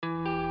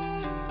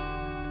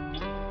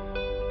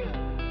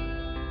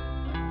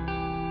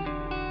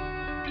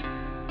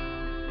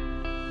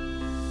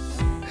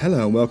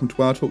Hello and welcome to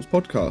Wow Talks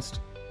podcast.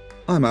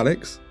 I'm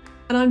Alex.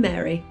 And I'm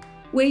Mary.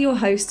 We're your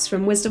hosts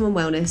from Wisdom and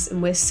Wellness,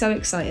 and we're so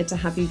excited to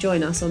have you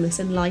join us on this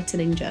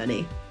enlightening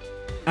journey.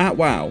 At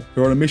Wow,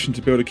 we're on a mission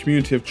to build a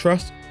community of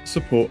trust,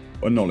 support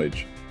and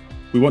knowledge.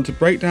 We want to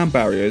break down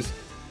barriers,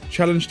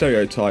 challenge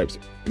stereotypes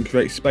and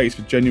create space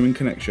for genuine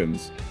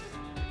connections.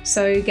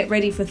 So get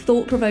ready for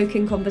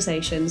thought-provoking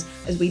conversations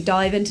as we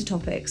dive into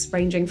topics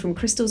ranging from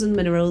crystals and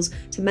minerals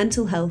to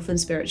mental health and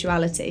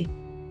spirituality.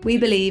 We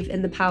believe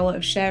in the power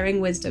of sharing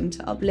wisdom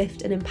to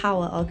uplift and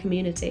empower our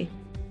community.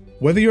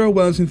 Whether you're a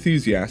wellness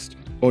enthusiast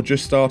or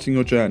just starting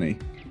your journey,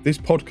 this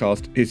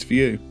podcast is for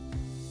you.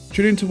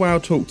 Tune into Wow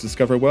Talk to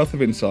discover a wealth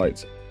of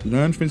insights,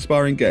 learn from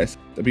inspiring guests,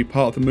 and be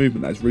part of the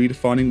movement that is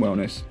redefining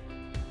wellness.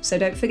 So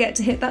don't forget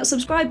to hit that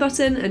subscribe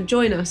button and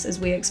join us as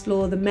we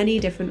explore the many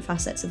different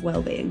facets of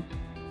well-being.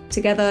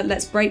 Together,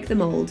 let's break the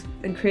mould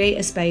and create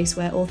a space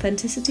where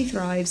authenticity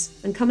thrives,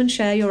 and come and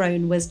share your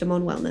own wisdom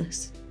on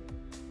wellness.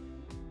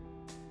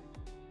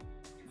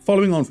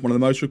 Following on from one of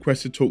the most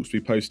requested talks we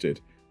posted,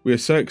 we are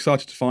so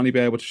excited to finally be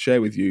able to share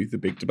with you the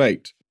big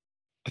debate.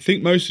 I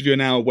think most of you are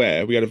now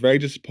aware we had a very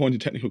disappointing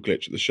technical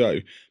glitch at the show,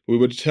 but we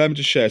were determined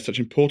to share such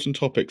important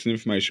topics and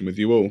information with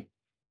you all.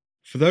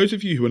 For those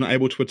of you who were not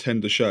able to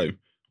attend the show,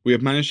 we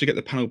have managed to get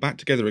the panel back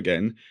together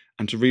again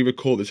and to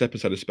re-record this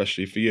episode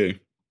especially for you.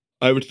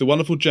 Over to the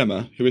wonderful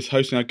Gemma, who is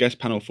hosting our guest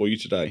panel for you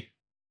today.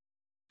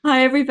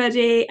 Hi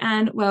everybody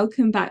and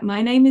welcome back.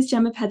 My name is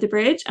Gemma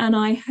Petherbridge and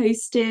I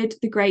hosted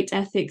the Great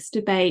Ethics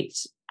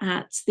Debate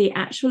at the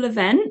actual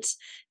event.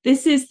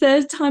 This is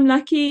third time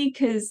lucky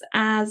because,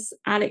 as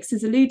Alex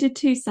has alluded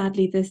to,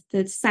 sadly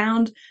the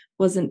sound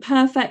wasn't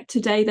perfect.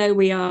 Today though,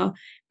 we are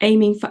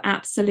aiming for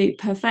absolute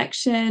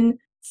perfection.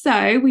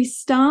 So we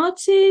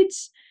started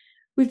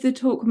with the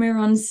talk when we were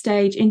on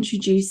stage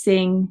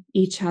introducing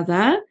each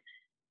other.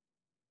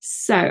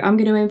 So I'm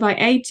going to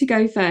invite Aid to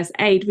go first.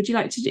 Aid, would you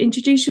like to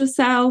introduce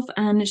yourself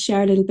and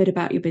share a little bit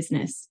about your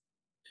business?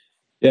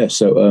 Yeah,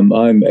 so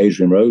I'm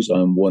Adrian Rose.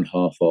 I'm one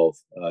half of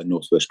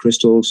Northwest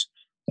Crystals.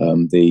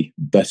 The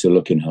better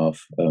looking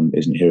half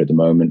isn't here at the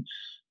moment.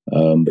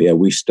 But yeah,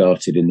 we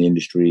started in the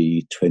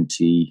industry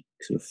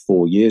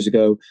 24 years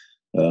ago,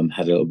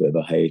 had a little bit of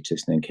a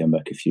hiatus and then came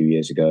back a few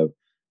years ago.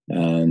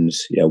 And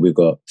yeah, we've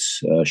got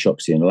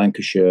shops here in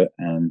Lancashire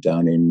and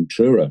down in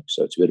Truro.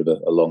 So it's a bit of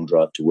a long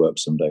drive to work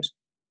some days.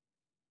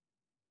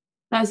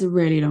 That's a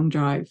really long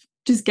drive.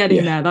 Just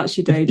getting there, that's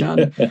your day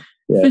done. Yeah.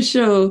 For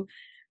sure.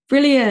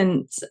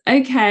 Brilliant.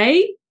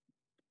 Okay.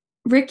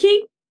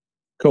 Ricky?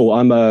 Cool.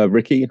 I'm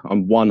Ricky.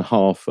 I'm one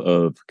half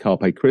of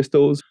Carpe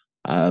Crystals.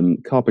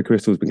 Carpe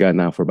Crystals been going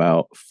now for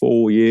about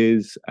 4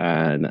 years,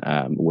 and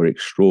we're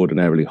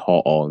extraordinarily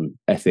hot on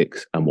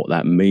ethics and what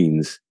that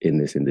means in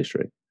this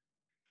industry.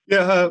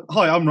 Yeah,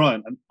 hi, I'm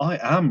Ryan, and I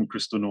am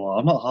Crystal Noir.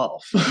 I'm not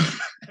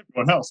half.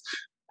 Everyone else.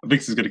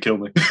 Vix is going to kill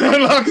me.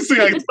 I can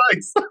see Aid's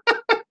face.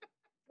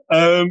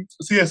 So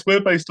yes,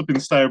 we're based up in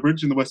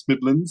Stourbridge in the West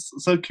Midlands,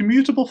 so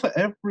commutable for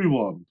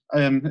everyone.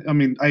 I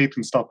mean, Aid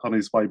can stop on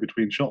his way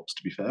between shops,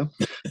 to be fair.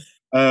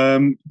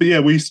 But yeah,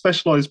 we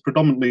specialise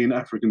predominantly in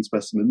African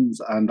specimens,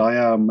 and I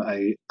am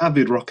an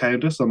avid rock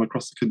hounder, so I'm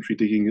across the country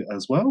digging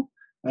as well,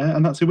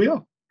 and that's who we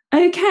are.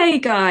 Okay,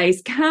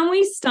 guys, can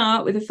we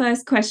start with the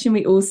first question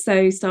we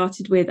also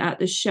started with at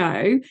the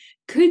show?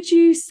 Could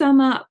you sum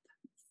up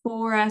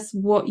for us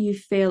what you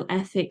feel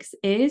ethics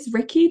is?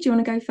 Ricky, do you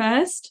want to go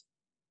first?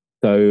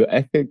 So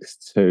ethics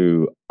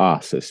to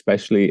us,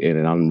 especially in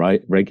an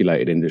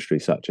unregulated industry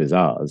such as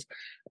ours,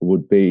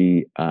 would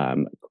be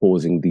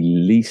causing the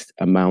least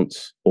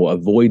amounts, or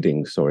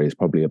avoiding, sorry, is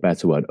probably a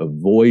better word,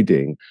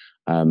 avoiding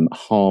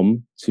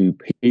harm to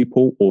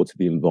people or to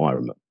the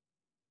environment.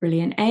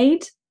 Brilliant.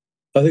 Aid?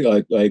 I think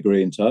I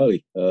agree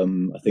entirely.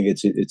 I think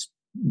it's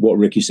what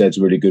Ricky said is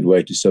a really good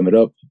way to sum it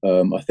up.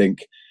 I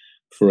think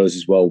for us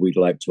as well, we'd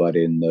like to add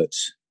in that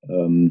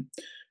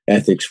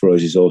ethics for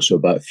us is also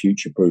about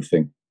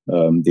future-proofing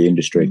the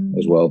industry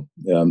as well.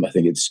 I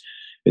think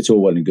it's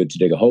all well and good to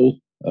dig a hole,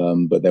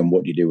 but then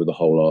what do you do with the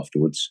hole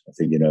afterwards? I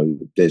think,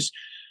 there's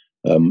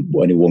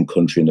only one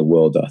country in the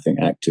world that I think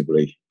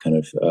actively kind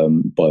of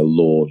by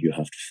law you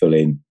have to fill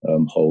in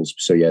holes.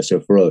 So yeah, so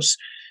for us,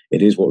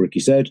 it is what Ricky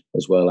said,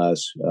 as well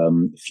as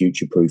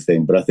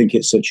future-proofing. But I think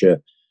it's such a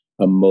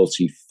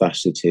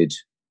multifaceted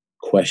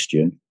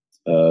question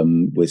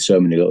with so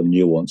many little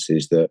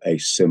nuances that a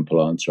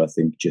simple answer, I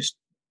think, just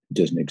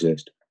doesn't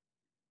exist.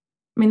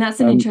 I mean, that's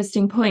an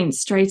interesting point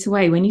straight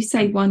away. When you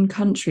say one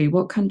country,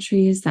 what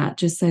country is that?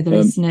 Just so the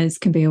listeners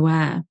can be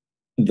aware.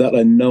 That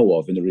I know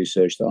of in the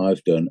research that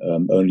I've done,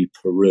 only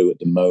Peru at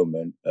the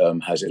moment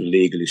has it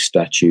legally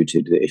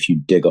statuted that if you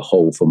dig a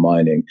hole for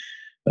mining,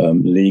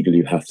 legally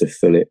you have to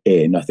fill it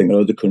in. I think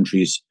other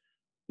countries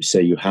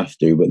say you have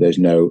to, but there's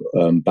no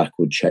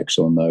backward checks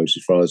on those.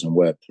 As far as I'm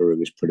aware,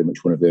 Peru is pretty much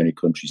one of the only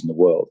countries in the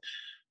world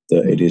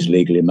that it is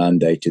legally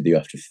mandated that you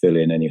have to fill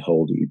in any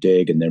hole that you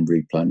dig and then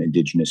replant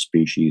indigenous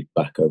species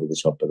back over the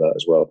top of that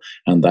as well.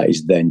 And that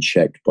is then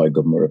checked by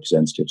government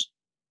representatives.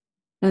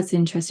 That's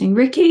interesting.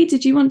 Ricky,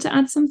 did you want to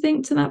add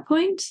something to that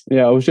point?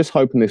 Yeah, I was just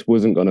hoping this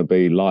wasn't going to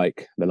be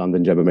like the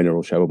London Gem and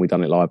Mineral Show when we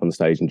done it live on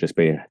stage and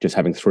just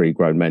having three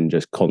grown men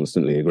just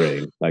constantly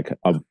agreeing. Like,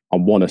 I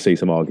want to see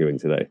some arguing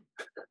today.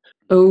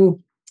 Oh,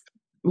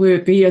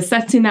 you're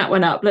setting that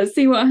one up. Let's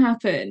see what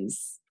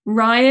happens.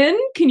 Ryan,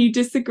 can you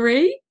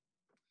disagree?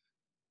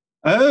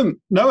 No,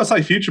 I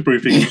say future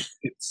proofing.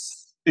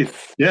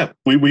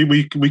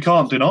 We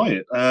can't deny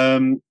it.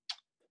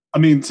 I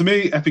mean, to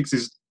me, ethics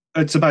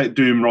it's about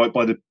doing right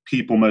by the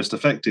people most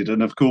affected,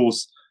 and of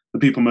course, the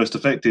people most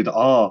affected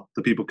are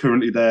the people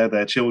currently there,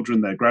 their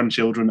children, their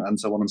grandchildren, and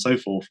so on and so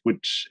forth,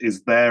 which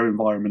is their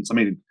environments. I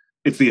mean,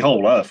 it's the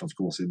whole Earth, of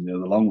course, in the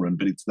long run,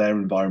 but it's their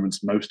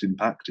environments most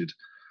impacted.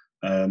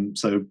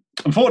 So,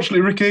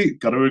 unfortunately, Ricky,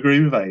 got to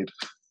agree with Aid.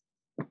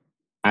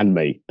 And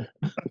me,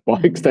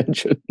 by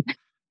extension.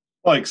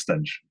 By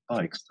extension.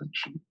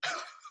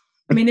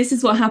 I mean, this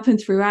is what happened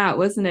throughout,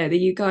 wasn't it? That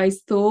you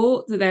guys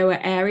thought that there were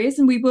areas,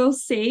 and we will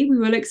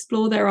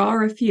explore. There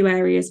are a few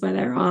areas where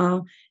there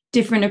are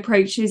different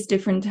approaches,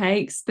 different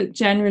takes, but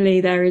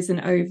generally there is an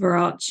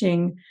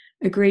overarching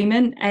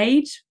agreement.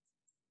 Aid,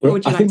 what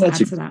would you like to add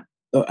to that?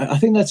 I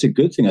think that's a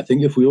good thing. I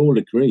think if we all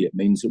agree, it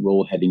means that we're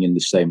all heading in the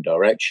same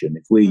direction.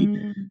 If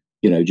we,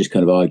 just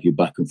kind of argue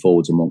back and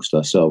forwards amongst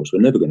ourselves,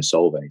 we're never going to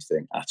solve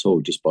anything at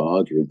all just by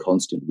arguing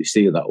constantly. We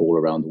see that all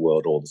around the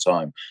world all the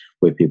time,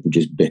 where people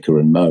just bicker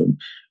and moan.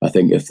 I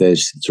think if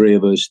there's three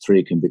of us,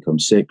 3 can become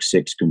 6,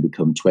 6 can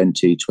become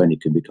 20, 20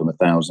 can become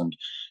 1,000.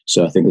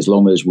 So I think as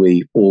long as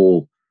we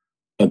all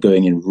are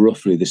going in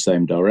roughly the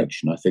same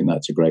direction, I think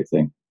that's a great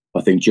thing.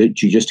 I think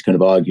just to kind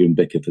of argue and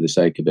bicker for the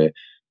sake of it,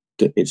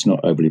 it's not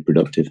overly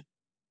productive.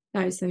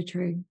 That is so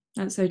true.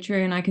 That's so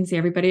true. And I can see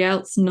everybody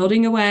else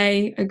nodding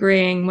away,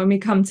 agreeing. When we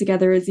come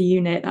together as a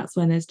unit, that's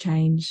when there's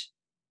change,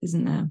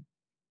 isn't there?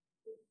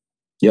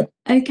 Yeah.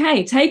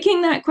 Okay,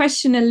 taking that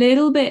question a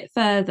little bit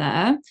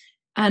further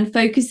and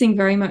focusing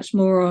very much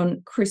more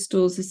on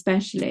crystals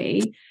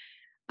especially.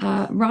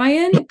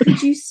 Ryan,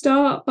 could you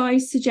start by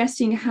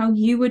suggesting how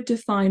you would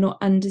define or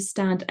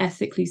understand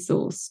ethically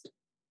sourced?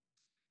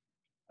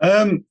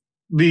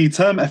 The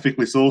term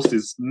ethically sourced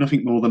is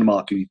nothing more than a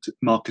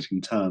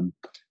marketing term.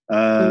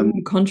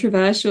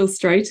 Controversial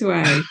straight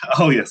away.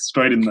 Oh, yes,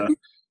 straight in there.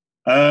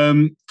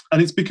 And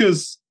it's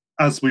because,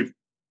 as we've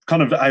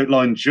kind of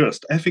outlined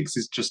ethics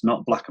is just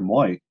not black and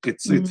white.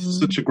 It's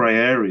such a grey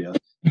area.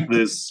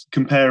 There's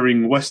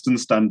comparing Western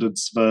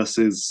standards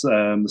versus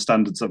the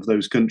standards of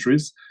those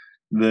countries.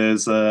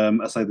 There's,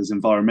 there's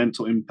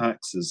environmental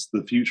impacts, there's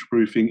the future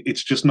proofing.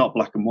 It's just not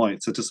black and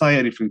white. So to say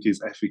anything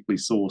is ethically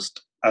sourced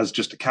as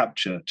just a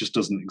capture just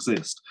doesn't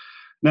exist.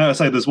 Now, I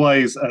say there's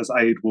ways, as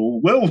Aid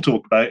will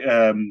talk about,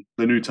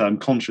 the new term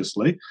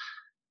consciously.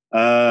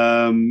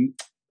 That's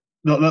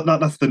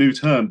the new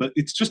term, but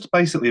it's just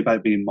basically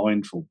about being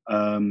mindful.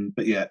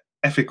 But yeah,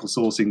 ethical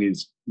sourcing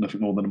is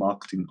nothing more than a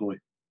marketing ploy.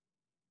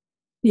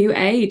 You,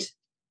 Aid?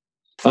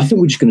 I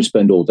think we're just going to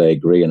spend all day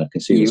agreeing. I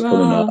can see this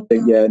coming up. I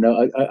think,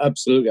 I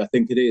absolutely. I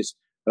think it is.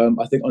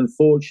 I think,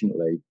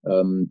 unfortunately,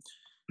 an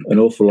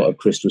awful lot of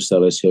crystal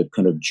sellers have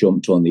kind of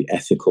jumped on the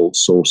ethical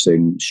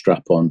sourcing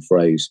strap-on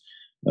phrase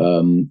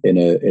in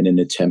an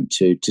attempt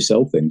to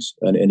sell things,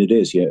 and it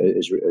is,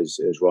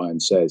 as Ryan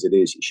says, it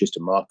is. It's just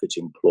a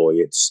marketing ploy.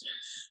 It's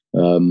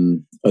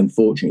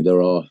unfortunately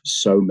there are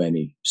so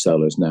many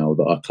sellers now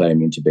that are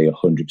claiming to be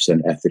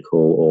 100%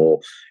 ethical or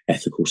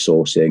ethical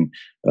sourcing.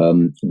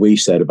 We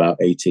said about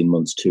 18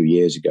 months, 2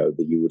 years ago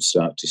that you would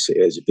start to see,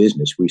 as a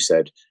business, we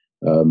said,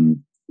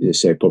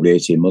 say probably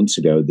 18 months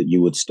ago, that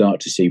you would start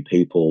to see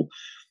people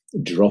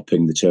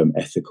dropping the term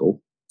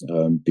ethical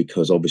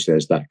because obviously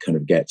as that kind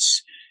of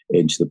gets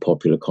into the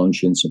popular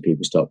conscience and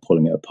people start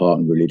pulling it apart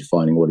and really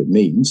defining what it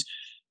means,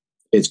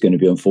 it's going to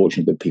be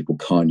unfortunate that people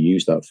can't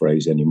use that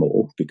phrase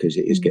anymore because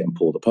it is getting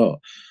pulled apart.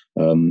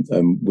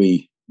 And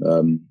we,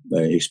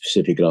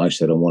 specifically, I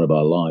said on one of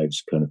our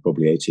lives, kind of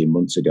probably 18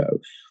 months ago,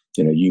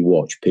 you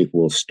watch,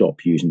 people will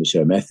stop using the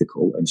term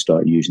ethical and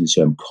start using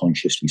the term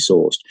consciously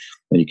sourced.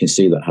 And you can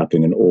see that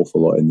happening an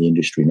awful lot in the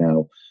industry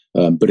now.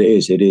 But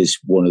it is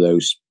one of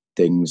those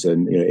things.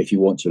 And, if you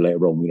want to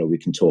later on, we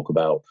can talk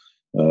about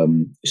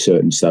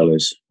certain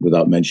sellers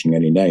without mentioning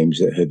any names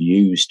that have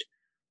used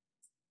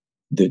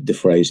the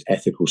phrase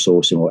ethical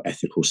sourcing or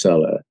ethical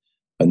seller,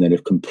 and then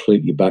have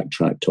completely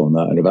backtracked on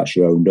that and have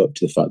actually owned up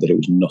to the fact that it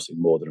was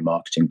nothing more than a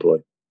marketing ploy.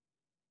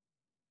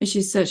 Which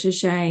is such a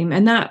shame.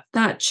 And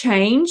that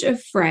change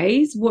of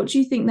phrase, what do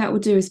you think that will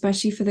do,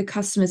 especially for the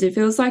customers? It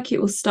feels like it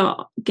will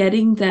start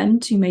getting them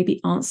to maybe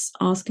ask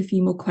a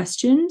few more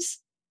questions.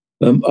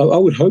 I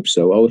would hope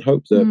so. I would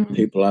hope that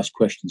people ask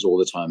questions all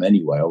the time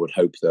anyway. I would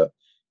hope that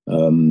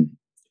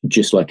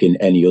just like in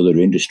any other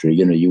industry,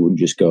 you wouldn't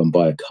just go and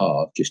buy a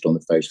car just on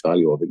the face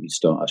value of it. You'd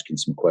start asking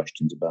some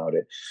questions about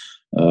it.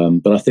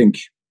 But I think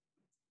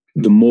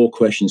the more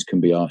questions can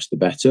be asked, the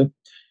better.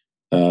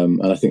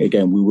 And I think,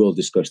 again, we will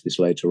discuss this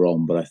later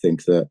on, but I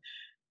think that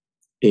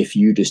if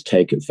you just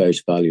take at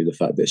face value the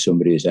fact that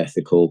somebody is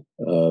ethical,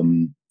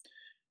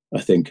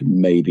 I think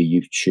maybe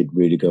you should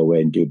really go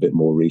away and do a bit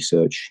more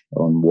research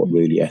on what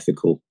really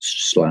ethical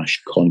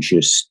 /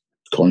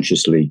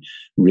 consciously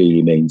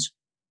really means.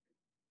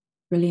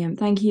 Brilliant.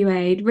 Thank you,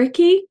 Aid.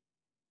 Ricky?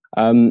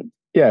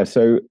 Yeah,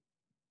 so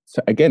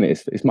again,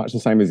 it's much the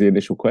same as the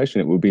initial question.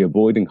 It will be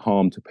avoiding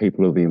harm to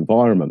people or the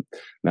environment.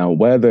 Now,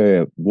 where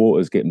the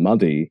waters get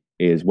muddy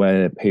is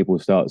where people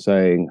start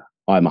saying,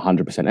 I'm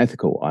 100%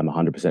 ethical, I'm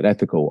 100%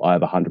 ethical, I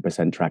have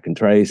 100% track and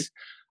trace,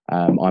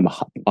 I'm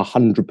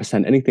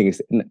 100% anything.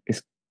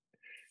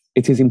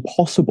 It is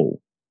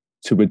impossible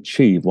to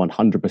achieve 100%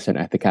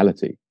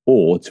 ethicality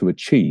or to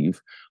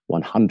achieve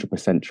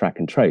 100% track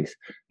and trace.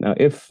 Now,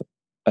 if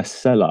a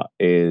seller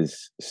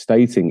is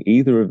stating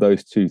either of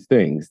those two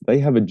things, they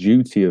have a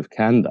duty of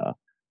candor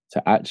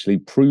to actually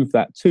prove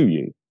that to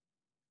you.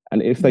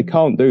 And if they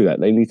can't do that,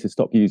 they need to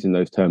stop using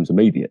those terms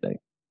immediately.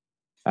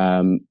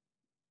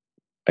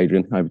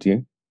 Adrian, over to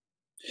you.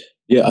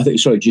 Yeah, I think,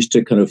 sorry, just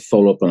to kind of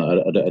follow up on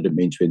it, I didn't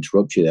mean to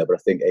interrupt you there, but I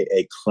think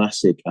a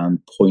classic and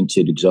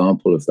pointed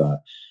example of that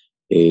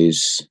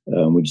is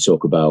when you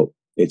talk about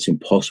it's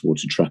impossible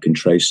to track and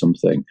trace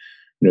something.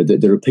 You know,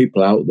 there are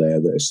people out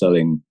there that are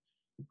selling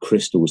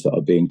crystals that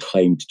are being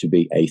claimed to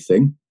be a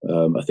thing.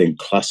 I think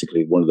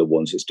classically one of the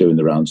ones that's doing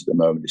the rounds at the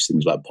moment is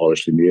things like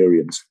polished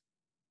Lemurians,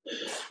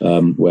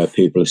 where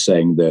people are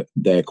saying that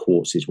their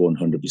quartz is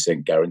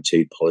 100%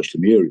 guaranteed polished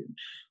Lemurian.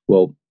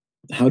 Well,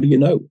 how do you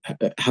know?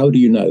 How do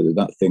you know that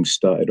that thing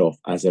started off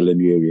as a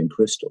Lemurian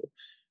crystal?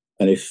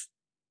 And if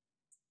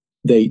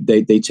they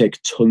take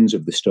tons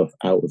of the stuff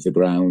out of the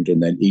ground,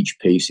 and then each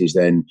piece is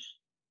then,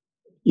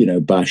 you know,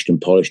 bashed and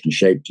polished and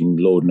shaped and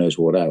Lord knows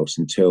what else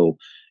until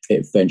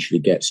it eventually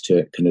gets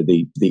to kind of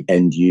the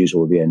end user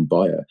or the end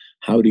buyer,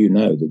 how do you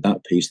know that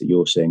that piece that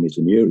you're saying is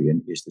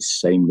Lemurian is the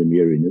same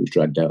Lemurian that was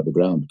dragged out of the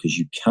ground? Because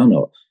you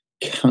cannot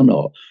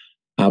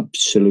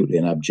absolutely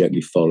and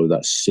abjectly follow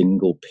that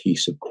single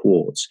piece of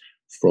quartz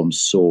from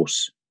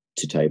source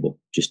to table.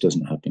 Just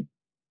doesn't happen.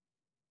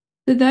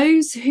 For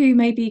those who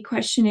may be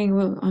questioning,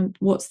 well,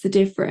 what's the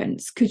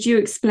difference? Could you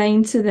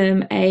explain to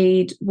them,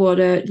 Aid, what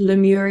a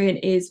Lemurian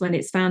is when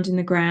it's found in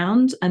the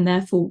ground, and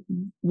therefore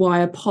why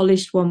a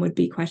polished one would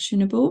be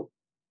questionable?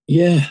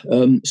 Yeah,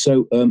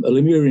 so a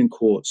Lemurian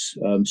quartz,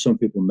 some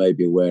people may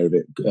be aware of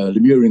it.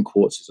 Lemurian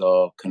quartzes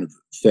are kind of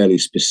fairly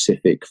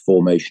specific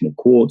formation of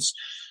quartz,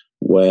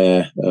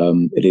 where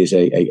it is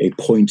a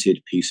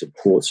pointed piece of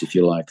quartz, if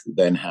you like, that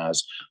then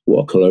has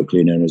what are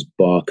colloquially known as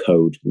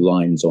barcode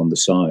lines on the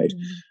side.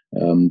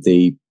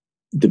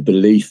 The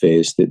belief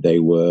is that they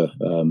were,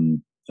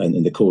 and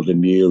they're called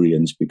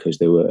Lemurians because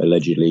they were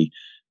allegedly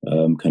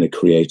kind of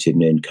created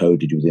and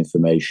encoded with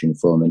information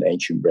from an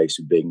ancient race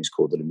of beings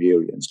called the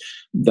Lemurians.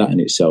 That in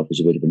itself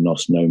is a bit of a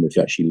misnomer if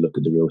you actually look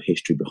at the real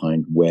history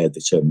behind where the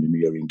term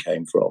Lemurian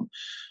came from.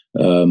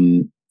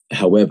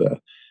 However,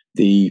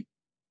 the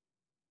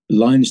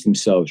lines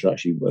themselves are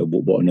actually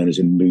what are known as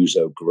a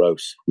muso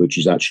growth, which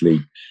is actually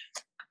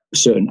a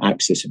certain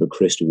axis of a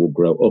crystal will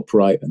grow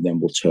upright and then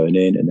will turn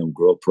in, and then will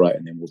grow upright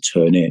and then will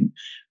turn in.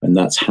 And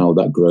that's how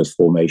that growth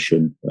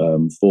formation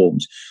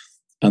forms.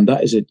 And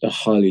that is a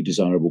highly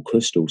desirable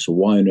crystal. So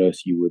why on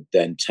earth you would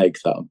then take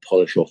that and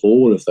polish off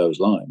all of those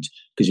lines?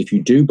 Because if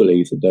you do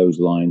believe that those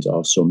lines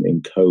are some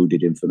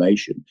encoded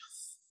information,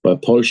 by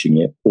polishing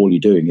it, all you're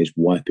doing is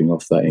wiping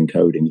off that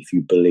encoding if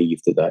you believe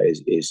that that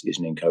is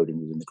an encoding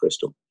within the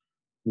crystal.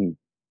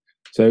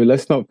 So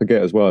let's not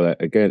forget as well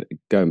that, again,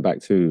 going back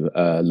to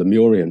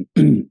Lemurian,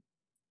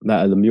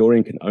 that a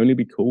Lemurian can only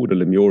be called a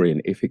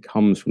Lemurian if it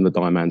comes from the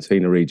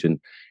Diamantina region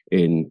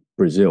in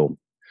Brazil.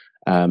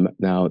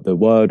 Now, the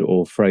word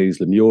or phrase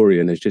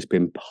Lemurian has just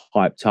been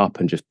hyped up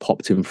and just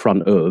popped in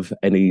front of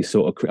any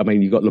sort of, I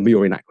mean, you've got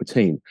Lemurian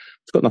Aquitaine.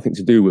 It's got nothing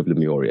to do with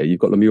Lemuria. You've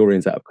got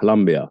Lemurians out of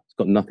Colombia. It's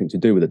got nothing to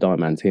do with the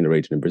Diamantina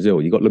region in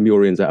Brazil. You've got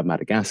Lemurians out of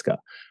Madagascar.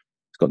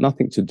 It's got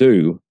nothing to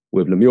do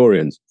with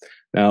Lemurians.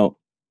 Now,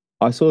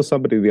 I saw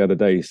somebody the other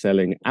day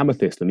selling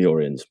amethyst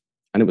Lemurians,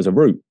 and it was a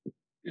root.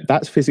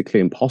 That's physically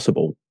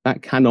impossible.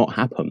 That cannot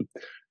happen.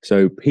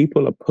 So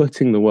people are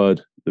putting the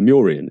word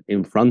Lemurian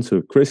in front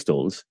of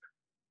crystals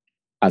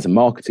as a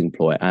marketing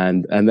ploy,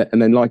 and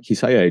then, like you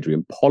say,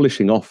 Adrian,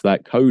 polishing off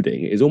that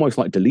coding is almost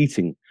like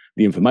deleting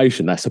the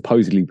information that's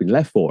supposedly been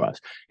left for us.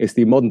 It's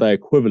the modern day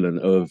equivalent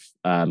of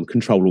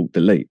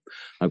Control-Alt-Delete.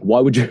 Like, why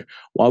would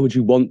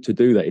you want to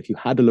do that? If you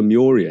had a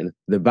Lemurian,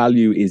 the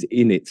value is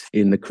in it,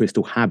 in the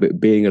crystal habit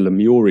being a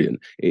Lemurian.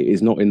 It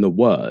is not in the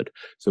word.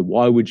 So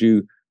why would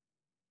you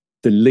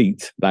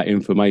delete that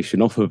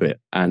information off of it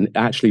and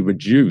actually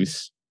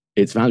reduce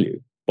its value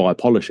by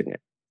polishing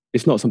it?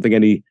 It's not something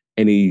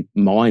any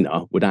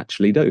miner would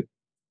actually do.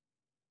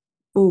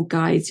 Oh,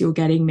 guys, you're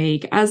getting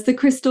me. As the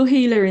crystal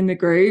healer in the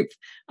group,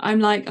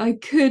 I'm like, I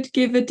could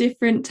give a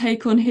different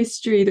take on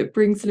history that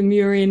brings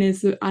Lemuria in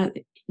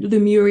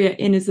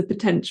as a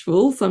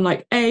potential. So I'm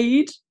like,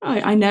 Aid,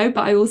 I know,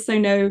 but I also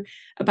know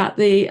about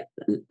the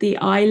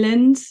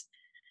island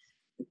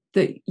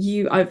that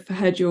I've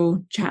heard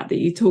your chat that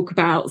you talk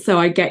about, so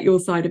I get your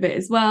side of it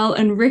as well.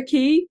 And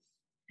Ricky,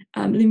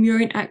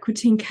 Lemurian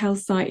Aquitaine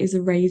calcite is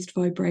a raised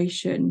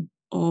vibration.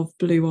 of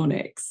blue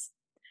onyx.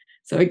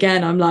 So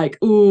again, I'm like,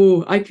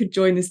 oh, I could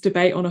join this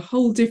debate on a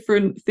whole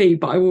different theme,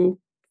 but I will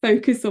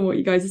focus on what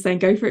you guys are saying.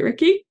 Go for it,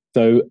 Ricky.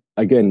 So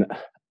again,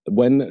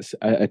 when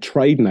a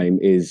trade name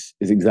is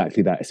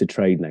exactly that, it's a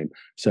trade name.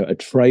 So a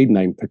trade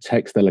name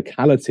protects the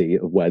locality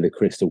of where the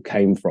crystal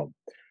came from.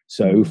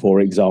 So, for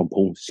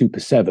example, Super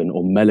 7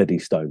 or Melody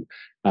Stone,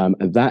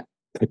 that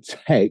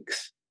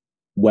protects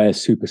where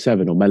Super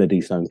 7 or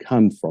Melody Stone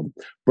come from.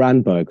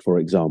 Brandberg, for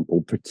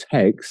example,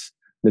 protects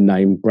the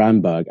name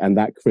Brandberg and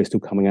that crystal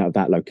coming out of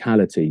that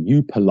locality.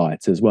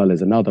 Eupolite as well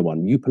as another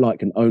one. Eupolite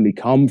can only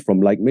come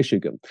from Lake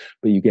Michigan,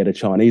 but you get a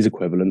Chinese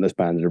equivalent that's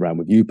banded around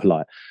with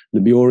Eupolite.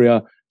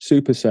 Lemuria,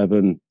 Super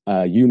 7,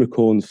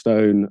 Unicorn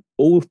Stone,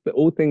 all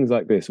things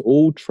like this,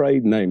 all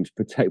trade names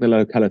protect the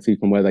locality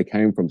from where they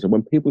came from. So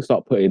when people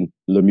start putting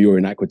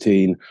Lemurian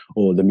Aquitaine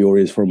or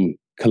Lemurians from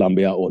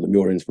Colombia or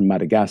Lemurians from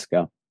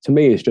Madagascar, to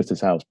me, it's just a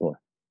sales ploy.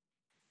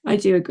 I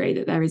do agree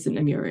that there isn't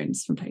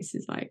Lemurians from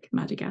places like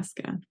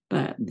Madagascar,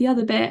 but the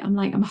other bit,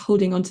 I'm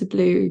holding on to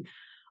blue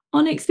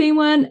onyx being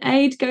one.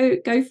 Aid,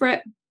 go for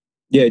it.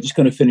 Yeah, just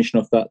kind of finishing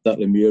off that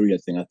Lemuria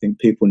thing. I think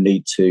people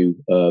need to,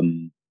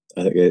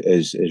 I think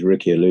as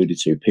Ricky alluded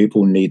to,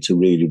 people need to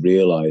really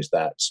realise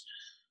that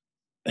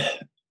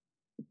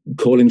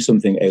calling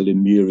something a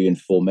Lemurian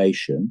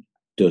formation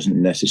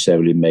doesn't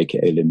necessarily make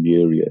it a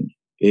Lemurian.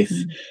 If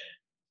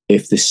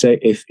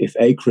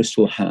a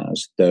crystal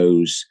has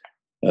those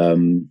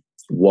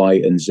Y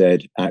and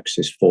Z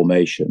axis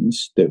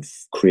formations that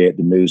create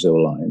the muso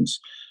lines,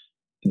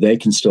 they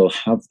can still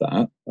have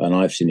that. And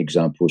I've seen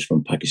examples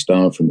from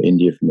Pakistan, from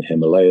India, from the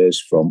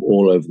Himalayas, from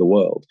all over the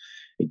world.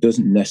 It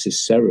doesn't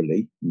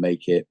necessarily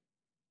make it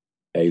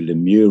a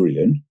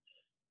Lemurian,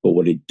 but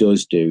what it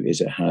does do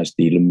is it has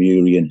the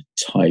Lemurian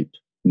type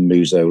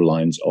muso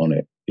lines on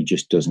it. It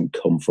just doesn't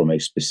come from a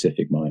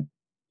specific mine.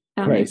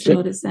 That makes a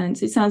lot of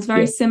sense. It sounds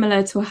very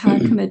similar to a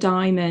Herkimer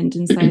diamond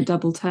and say a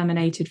double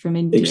terminated from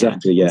India.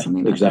 Exactly, yeah.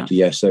 Exactly,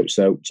 yeah. So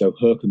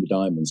Herkimer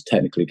diamonds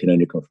technically can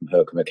only come from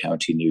Herkimer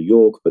County, New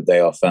York, but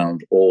they are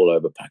found all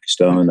over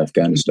Pakistan,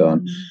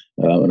 Afghanistan.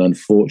 And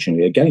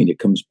unfortunately, again, it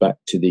comes back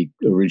to the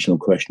original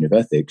question of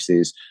ethics,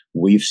 is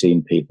we've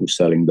seen people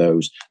selling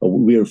those,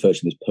 we refer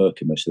to them as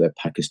Perkimer, so they're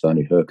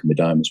Pakistani Herkimer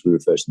diamonds. We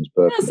refer to them as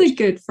Perkimers. That's a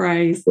good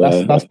phrase.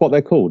 That's what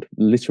they're called,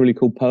 literally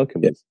called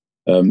Perkimers.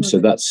 Yeah. So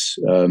that's...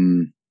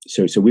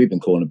 So we've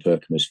been calling them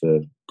Perkimers for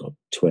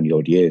 20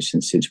 odd years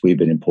since we've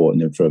been importing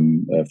them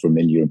from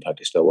India and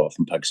Pakistan,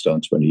 from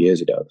Pakistan 20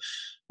 years ago.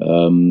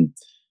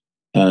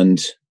 And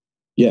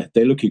yeah,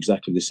 they look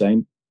exactly the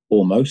same,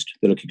 almost.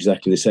 They look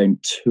exactly the same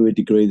to a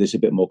degree. There's a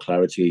bit more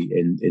clarity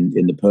in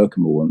the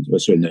Perkimer ones,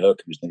 in the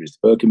Herkimers than there is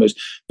the Perkimers.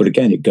 But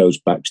again, it goes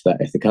back to that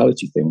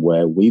ethicality thing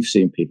where we've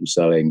seen people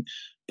selling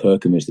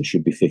Perkimers that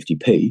should be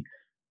 50p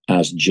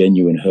as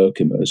genuine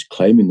Herkimers,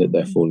 claiming that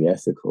they're fully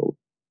ethical,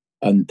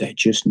 and they're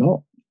just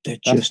not.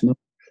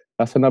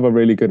 That's another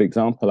really good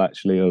example,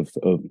 actually, of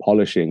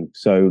polishing.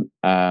 So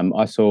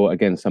I saw,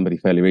 again, somebody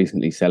fairly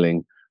recently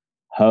selling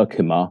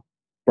Herkimer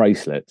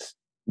bracelets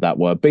that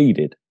were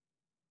beaded.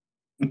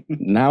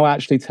 Now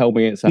actually tell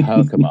me it's a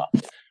Herkimer,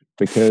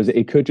 because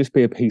it could just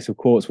be a piece of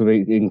quartz with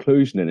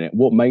inclusion in it.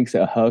 What makes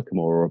it a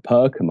Herkimer or a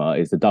Perkimer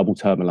is the double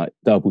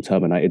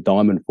terminated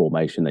diamond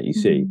formation that you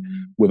see.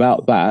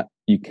 Without that,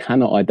 you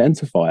cannot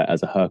identify it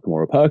as a Herkimer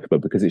or a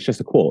Perkimer because it's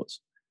just a quartz.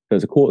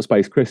 There's a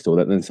quartz-based crystal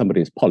that then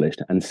somebody has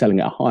polished and selling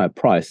it at a higher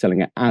price,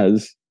 selling it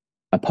as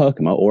a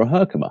Perkimer or a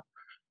Herkimer.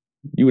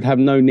 You would have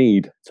no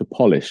need to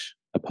polish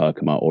a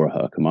Perkimer or a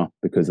Herkimer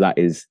because that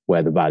is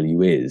where the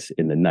value is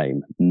in the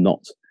name,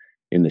 not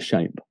in the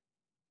shape.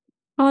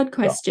 Hard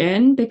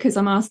question, because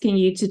I'm asking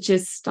you to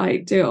just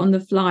do it on the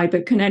fly,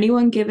 but can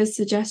anyone give a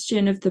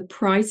suggestion of the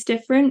price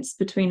difference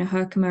between a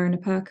Herkimer and a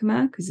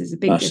Perkimer? Because there's a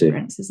big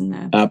difference, isn't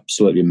there?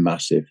 Absolutely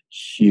massive,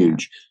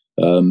 huge.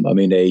 Yeah. I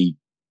mean, a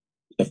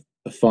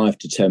 5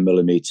 to 10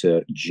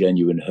 millimeter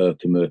genuine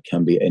Herkimer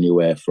can be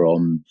anywhere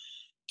from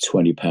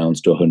 £20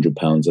 to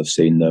 £100. I've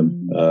seen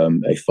them.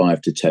 A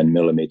 5 to 10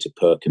 millimeter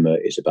Perkimer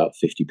is about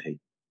 50p.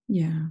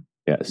 Yeah.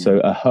 So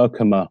a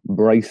Herkimer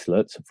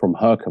bracelet from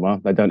Herkimer,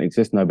 they don't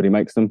exist, nobody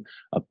makes them.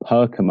 A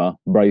Perkimer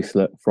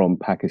bracelet from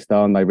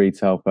Pakistan, they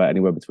retail for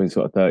anywhere between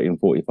sort of 30 and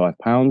 45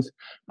 pounds.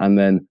 And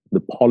then the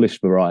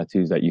polished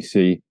varieties that you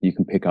see, you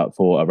can pick up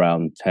for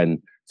around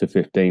 10 to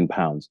 15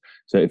 pounds.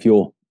 So if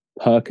your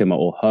Perkimer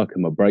or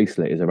Herkimer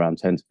bracelet is around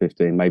 10 to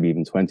 15, maybe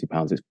even 20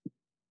 pounds, it's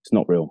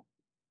not real.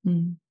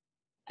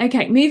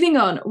 Okay, moving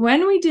on.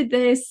 When we did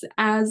this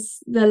as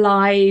the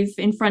live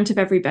in front of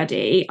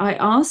everybody, I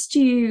asked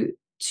you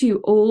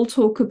to all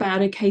talk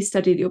about a case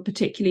study that you're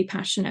particularly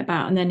passionate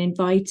about and then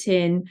invite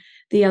in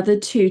the other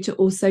two to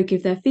also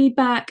give their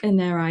feedback and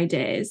their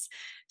ideas.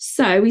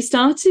 So we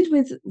started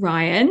with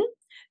Ryan,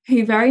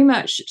 who very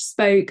much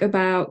spoke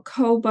about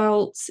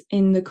cobalt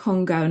in the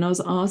Congo. And I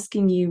was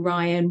asking you,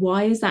 Ryan,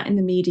 why is that in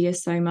the media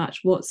so much?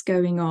 What's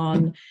going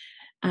on?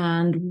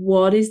 And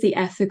what is the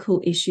ethical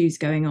issues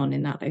going on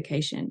in that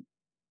location?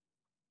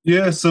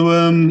 Yeah, so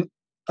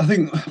I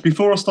think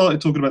before I started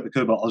talking about the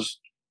cobalt, I was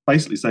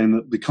basically saying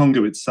that the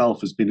Congo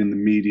itself has been in the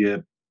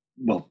media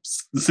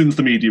since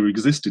the media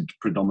existed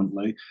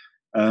predominantly,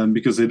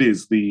 because it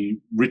is the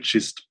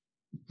richest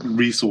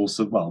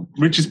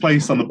richest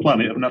place on the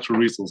planet of natural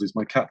resources.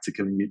 My cats are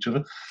killing each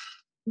other.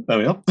 There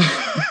we are.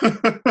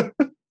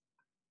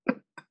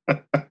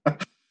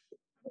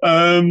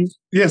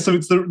 So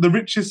it's the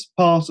richest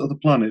part of the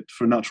planet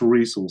for natural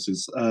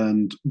resources,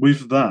 and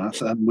with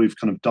that, and with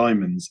kind of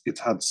diamonds, it's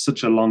had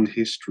such a long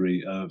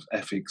history of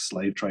ethics,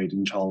 slave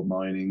trading, child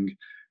mining,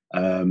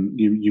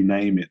 you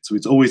name it. So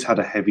it's always had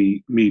a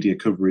heavy media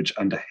coverage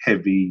and a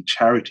heavy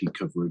charity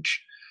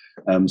coverage.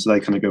 So they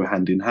kind of go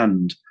hand in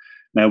hand.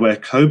 Now, where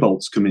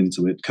cobalt's come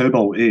into it,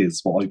 cobalt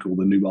is what I call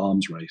the new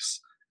arms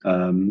race.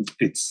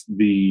 It's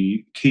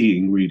the key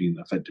ingredient,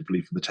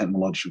 effectively, for the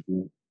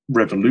technological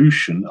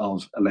revolution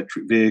of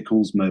electric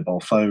vehicles, mobile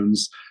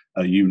phones,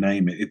 you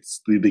name it.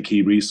 It's the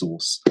key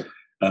resource.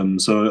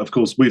 So, of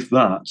course, with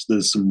that,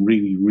 there's some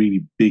really,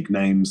 really big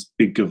names,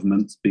 big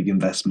governments, big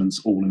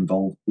investments all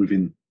involved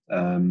within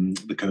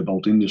the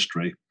cobalt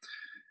industry.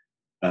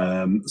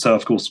 So,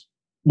 of course,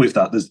 with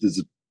that,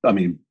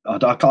 I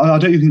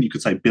don't even think you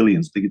could say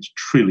billions. I think it's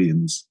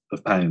trillions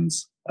of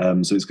pounds.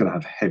 So it's going to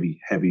have heavy,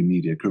 heavy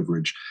media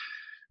coverage.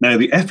 Now,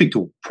 the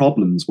ethical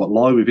problems, what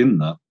lie within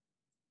that,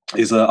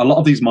 is a lot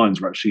of these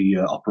mines are actually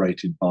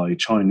operated by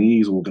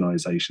Chinese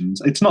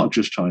organisations. It's not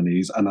just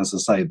Chinese, and as I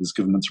say, there's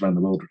governments around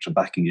the world which are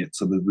backing it,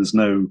 so there's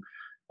no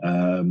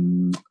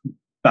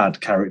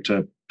bad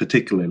character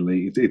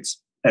particularly.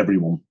 It's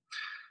everyone.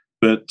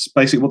 But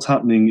basically what's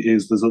happening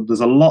is there's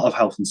a lot of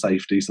health and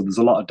safety, so there's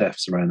a lot of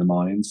deaths around the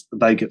mines.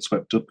 They get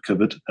swept up,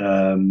 covered.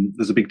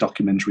 There's a big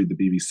documentary the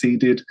BBC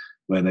did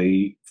where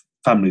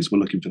families were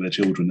looking for their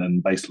children,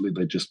 and basically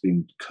they'd just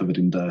been covered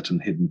in dirt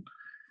and hidden.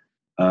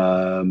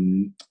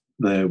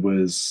 There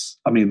was,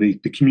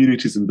 the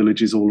communities and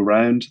villages all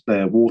around,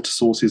 their water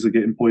sources are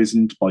getting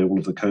poisoned by all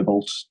of the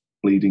cobalt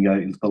bleeding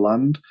out into the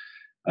land.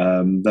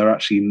 They're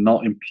actually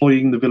not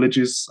employing the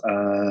villages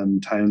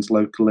and towns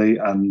locally,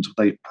 and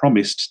they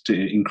promised to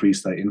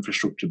increase their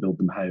infrastructure, build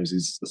them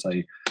houses,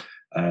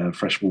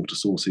 fresh water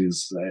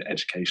sources,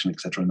 education,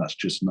 etc. And that's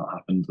just not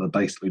happened. They're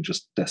basically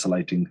just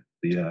desolating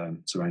the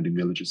surrounding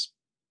villages.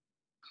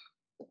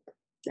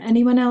 Does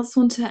anyone else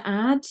want to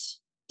add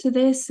to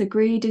this?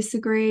 Agree,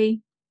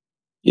 disagree?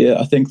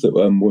 Yeah, I think that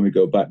when we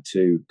go back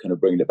to kind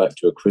of bringing it back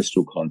to a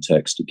crystal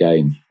context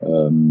again,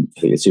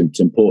 it's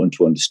important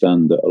to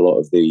understand that a lot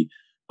of the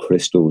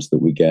crystals that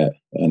we get,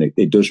 and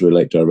it does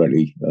relate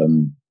directly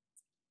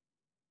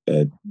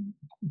to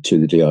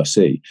the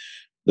DRC,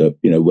 that,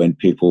 when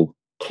people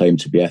claim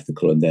to be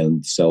ethical and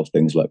then sell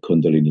things like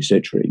Kundalini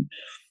citrine,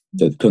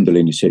 that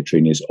Kundalini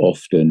citrine is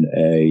often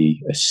a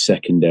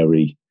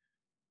secondary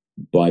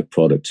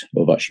byproduct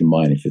of actually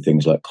mining for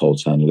things like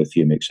coltan,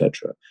 lithium,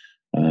 etc.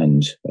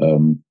 And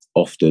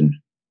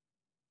often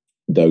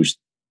those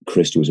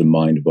crystals are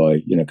mined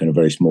by kind of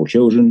very small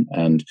children,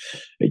 and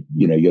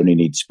you only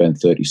need to spend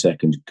 30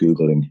 seconds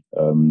googling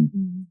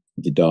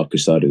the darker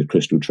side of the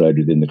crystal trade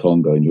within the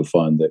Congo, and you'll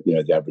find that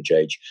the average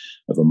age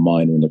of a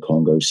miner in the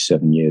Congo is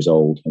 7 years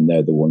old, and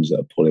they're the ones that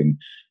are pulling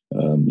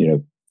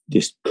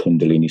this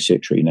Kundalini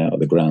citrine out of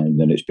the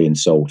ground, and it's being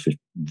sold for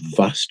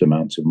vast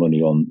amounts of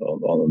money on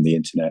the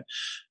internet.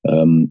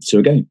 So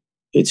again,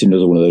 it's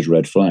another one of those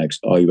red flags.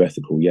 Are you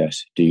ethical?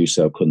 Yes. Do you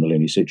sell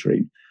Kundalini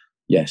citrine?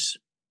 Yes.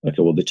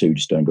 Okay, well, the two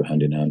just don't go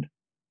hand in hand.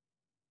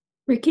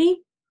 Ricky?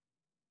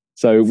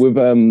 So with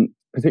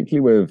particularly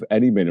with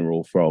any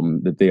mineral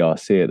from the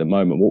DRC at the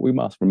moment, what we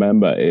must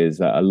remember is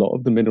that a lot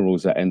of the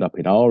minerals that end up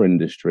in our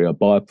industry are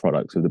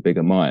byproducts of the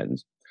bigger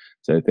mines.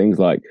 So things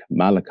like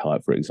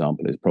malachite, for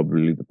example, is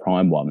probably the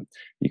prime one.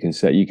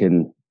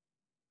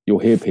 You'll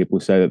hear people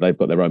say that they've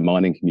got their own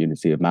mining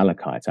community of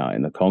malachite out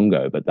in the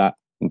Congo, but that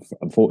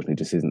unfortunately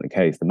just isn't the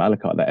case. The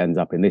malachite that ends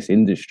up in this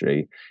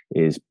industry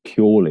is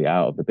purely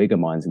out of the bigger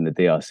mines in the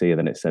DRC, and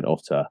then it's sent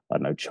off to, I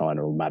don't know,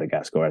 China or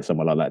Madagascar or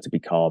somewhere like that to be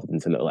carved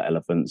into little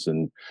elephants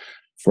and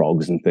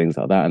frogs and things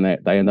like that, and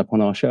they end up on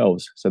our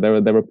shelves. So there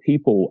are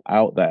people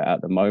out there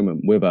at the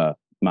moment with a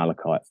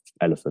malachite,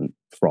 elephant,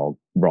 frog,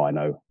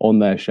 rhino on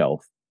their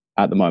shelf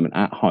at the moment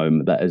at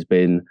home that has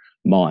been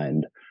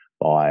mined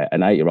by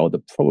an 8-year-old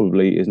that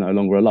probably is no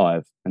longer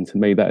alive. And to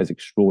me, that is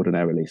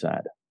extraordinarily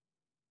sad.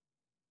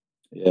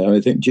 Yeah,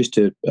 I think just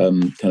to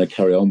kind of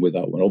carry on with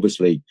that one,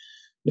 obviously,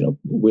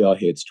 we are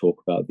here to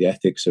talk about the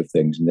ethics of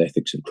things and the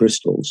ethics of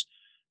crystals.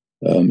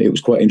 It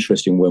was quite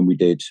interesting when we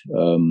did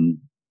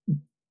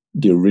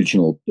the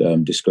original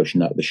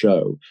discussion at the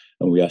show,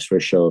 and we asked for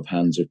a show of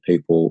hands of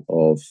people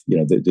of,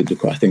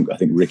 I think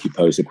Ricky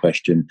posed the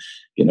question,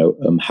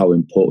 how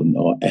important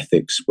are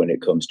ethics when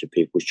it comes to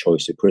people's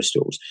choice of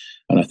crystals?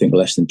 And I think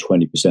less than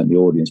 20% of the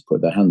audience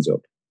put their hands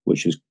up,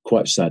 which was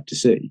quite sad to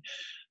see.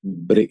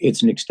 But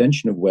it's an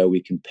extension of where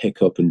we can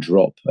pick up and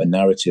drop a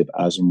narrative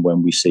as and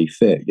when we see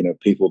fit.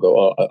 People go,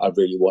 oh, I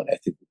really want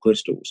ethical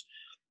crystals.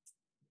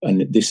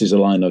 And this is a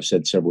line I've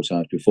said several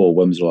times before.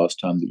 When was the last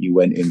time that you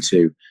went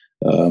into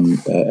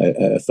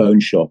a phone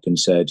shop and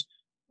said,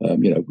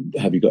 have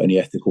you got any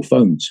ethical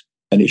phones?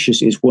 And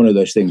it's one of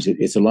those things.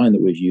 It's a line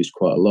that we've used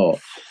quite a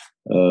lot.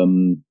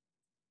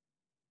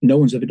 no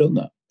one's ever done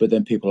that. But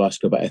then people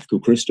ask about ethical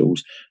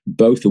crystals,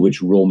 both of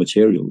which raw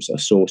materials are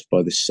sourced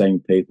by the same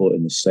people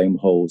in the same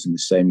holes, in the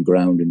same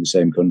ground, in the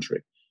same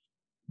country.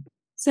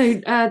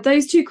 So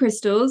those two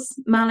crystals,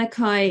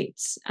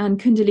 malachite and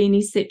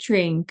Kundalini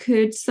citrine,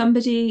 could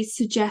somebody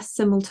suggest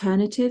some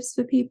alternatives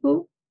for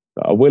people?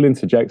 I will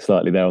interject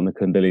slightly there on the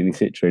Kundalini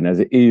citrine, as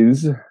it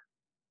is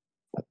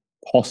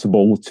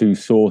possible to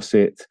source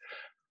it,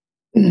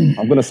 I'm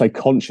going to say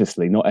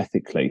consciously, not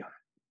ethically.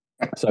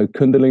 So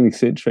Kundalini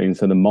citrine,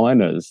 so the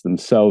miners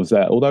themselves,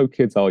 although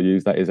kids are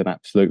used, that is an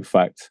absolute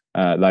fact.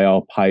 They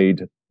are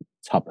paid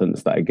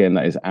tuppence. That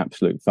is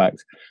absolute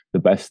fact. The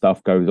best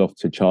stuff goes off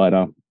to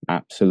China,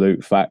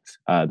 absolute fact.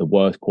 The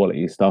worst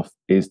quality stuff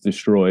is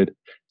destroyed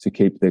to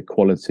keep the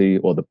quality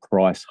or the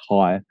price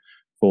high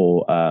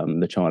for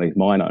the Chinese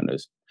mine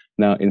owners.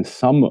 Now, in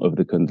some of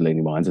the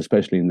Kundalini mines,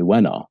 especially in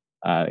Luena,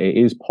 it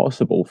is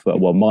possible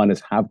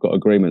miners have got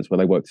agreements where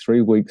they work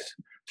 3 weeks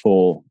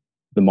for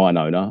the mine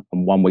owner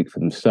and 1 week for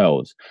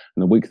themselves.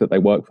 And the week that they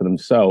work for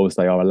themselves,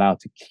 they are allowed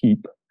to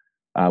keep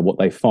what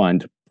they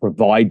find,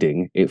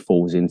 providing it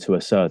falls into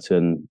a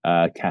certain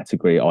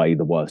category, i.e.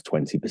 the worst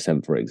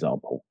 20%, for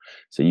example.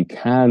 So you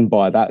can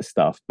buy that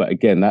stuff. But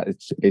again, that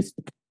is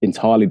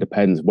entirely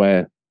depends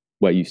where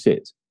you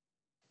sit.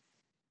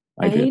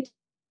 Aid?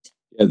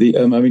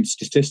 Yeah,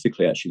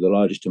 statistically, actually, the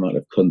largest amount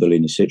of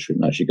Kundalini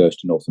citrine actually goes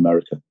to North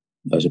America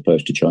as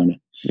opposed to China.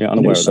 Yeah, I'm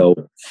aware of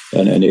that.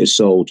 And it is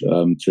sold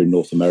through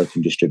North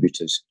American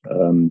distributors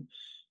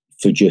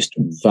for just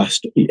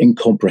vast,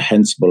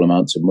 incomprehensible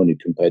amounts of money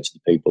compared to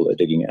the people that are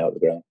digging it out of the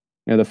ground.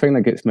 Yeah, the thing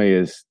that gets me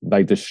is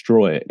they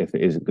destroy it if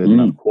it isn't good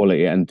enough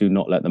quality and do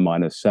not let the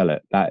miners sell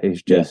it. That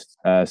is just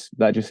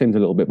that just seems a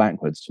little bit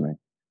backwards to me.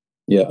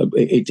 Yeah,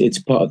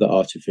 it's part of the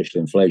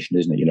artificial inflation,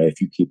 isn't it? You know, if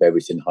you keep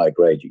everything high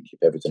grade, you can keep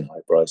everything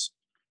high price,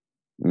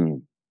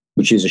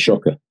 which is a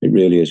shocker. It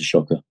really is a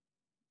shocker.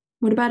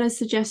 What about a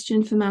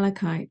suggestion for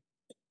malachite?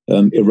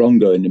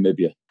 Irongo in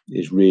Namibia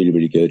is really,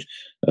 really good.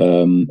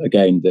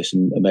 Again, there's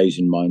some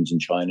amazing mines in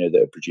China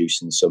that are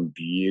producing some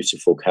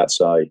beautiful cat's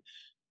eye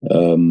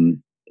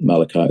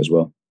malachite as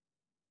well.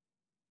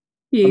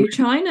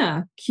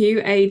 China.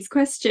 Cue Aid's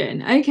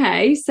question.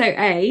 Okay, so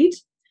Aid,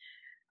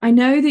 I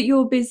know that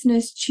your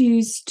business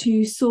choose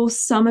to source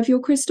some of your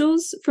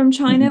crystals from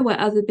China where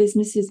other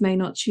businesses may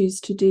not choose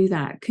to do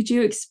that. Could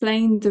you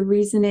explain the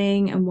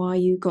reasoning and why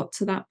you got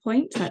to that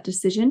point, that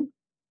decision?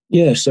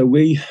 Yeah, so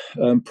we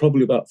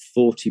probably about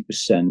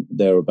 40%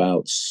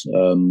 thereabouts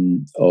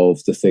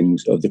of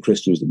the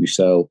crystals that we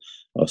sell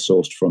are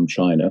sourced from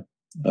China.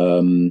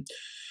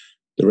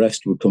 The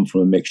rest would come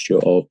from a mixture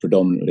of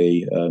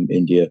predominantly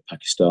India,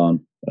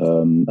 Pakistan,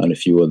 and a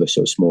few other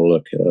sort of smaller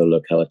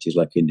localities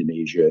like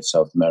Indonesia,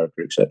 South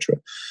America, etc.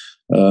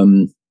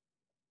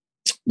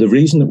 The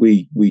reason that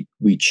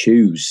we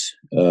choose,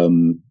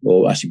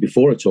 or actually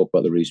before I talk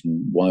about the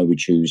reason why we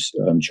choose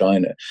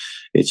China,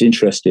 it's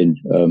interesting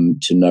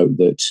to note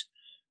that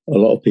a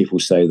lot of people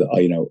say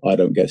that I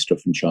don't get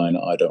stuff from China,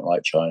 I don't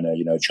like China,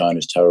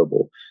 China's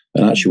terrible.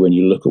 And actually, when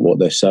you look at what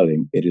they're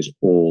selling, it is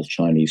all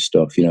Chinese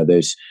stuff.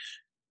 There's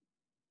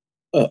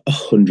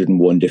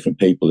 101 different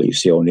people that you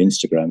see on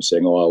Instagram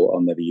saying, I'll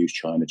never use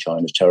China,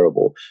 China's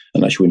terrible.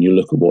 And actually, when you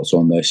look at what's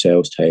on their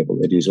sales table,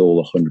 it is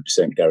all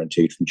 100%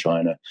 guaranteed from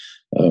China.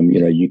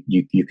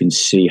 You can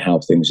see how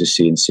things are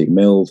CNC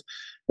milled.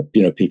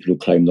 People who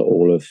claim that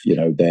all of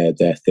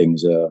their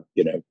things are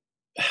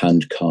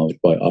hand carved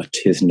by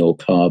artisanal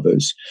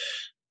carvers,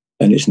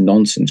 and it's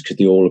nonsense because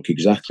they all look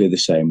exactly the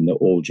same and they're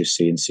all just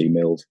CNC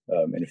milled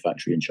in a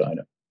factory in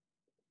China.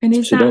 And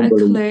is that a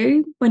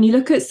clue? When you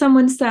look at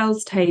someone's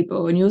sales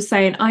table and you're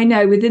saying, I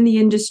know within the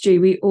industry,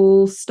 we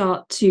all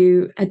start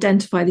to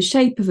identify the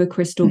shape of a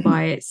crystal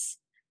by its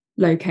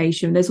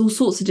location. There's all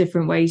sorts of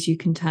different ways you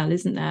can tell,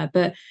 isn't there?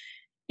 But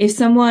if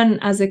someone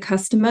as a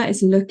customer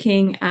is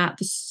looking at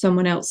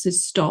someone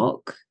else's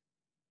stock,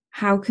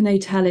 how can they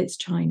tell it's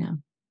China?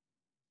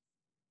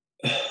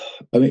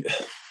 I mean,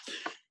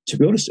 to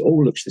be honest, it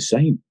all looks the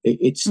same.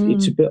 It's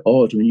a bit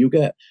odd when you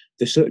get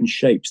there's certain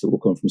shapes that will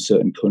come from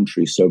certain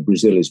countries. So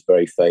Brazil is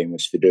very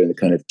famous for doing the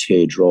kind of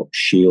teardrop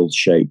shield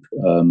shape,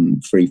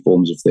 free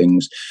forms of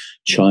things.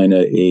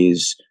 China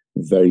is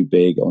very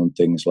big on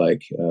things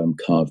like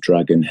carved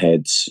dragon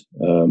heads,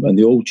 and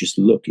they all just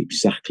look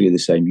exactly the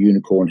same.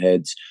 Unicorn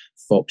heads,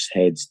 fox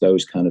heads,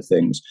 those kind of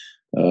things.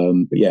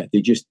 But yeah,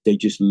 they just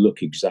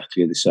look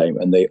exactly the same,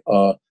 and they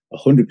are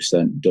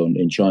 100% done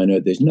in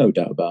China. There's no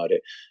doubt about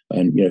it.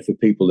 And for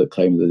people that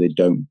claim that they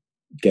don't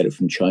get it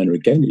from China,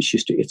 again,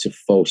 it's a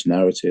false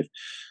narrative.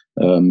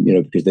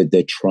 Because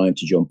they're trying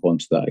to jump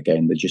onto that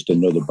again. They're just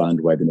another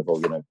bandwagon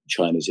of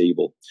China's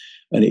evil,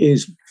 and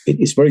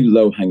it's very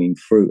low hanging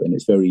fruit, and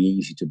it's very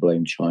easy to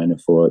blame China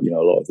for a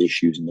lot of the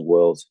issues in the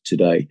world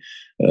today,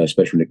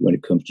 especially when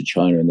it comes to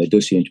China. And there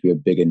does seem to be a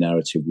bigger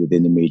narrative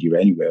within the media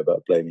anyway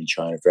about blaming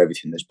China for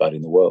everything that's bad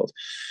in the world.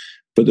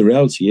 But the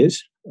reality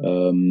is,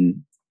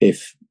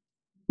 if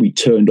we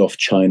turned off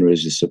China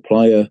as a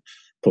supplier,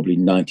 probably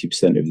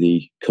 90% of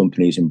the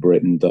companies in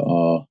Britain that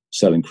are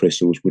selling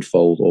crystals would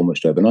fold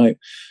almost overnight.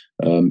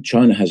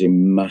 China has a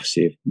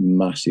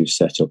massive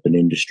setup and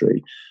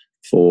industry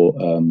for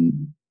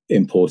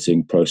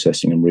importing,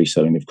 processing, and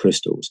reselling of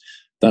crystals.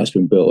 That's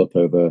been built up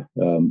over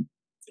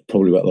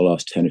probably about the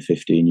last 10 or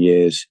 15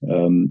 years.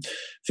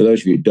 For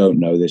those of you who don't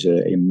know, there's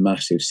a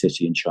massive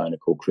city in China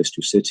called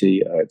Crystal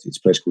City. It's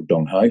a place called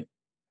Donghai.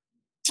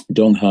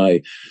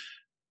 Donghai,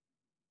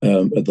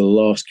 at the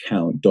last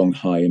count,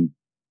 Donghai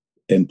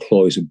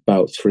employs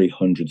about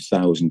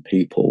 300,000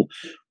 people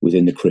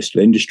within the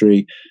crystal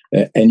industry.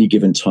 At any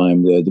given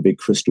time, the big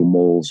crystal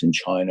malls in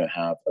China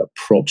have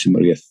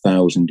approximately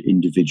 1,000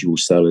 individual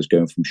sellers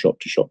going from shop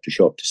to shop to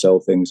shop to sell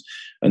things.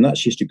 And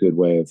that's just a good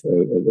way of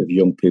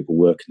young people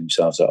working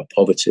themselves out of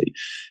poverty.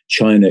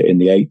 China in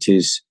the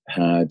 80s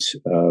had,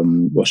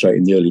 in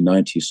the early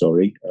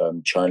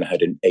 90s, China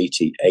had an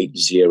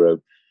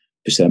 80%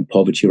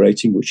 poverty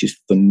rating, which is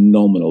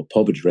phenomenal.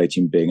 Poverty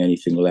rating being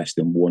anything less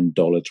than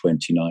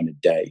 $1.29 a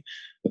day,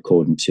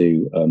 according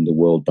to the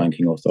World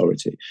Banking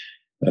Authority.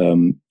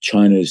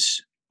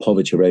 China's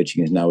poverty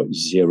rating is now at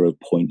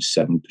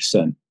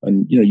 0.7%.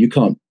 And, you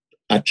can't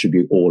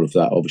attribute all of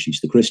that, obviously, to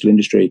the crystal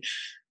industry,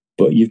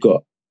 but you've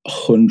got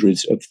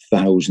hundreds of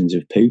thousands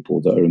of people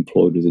that are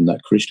employed within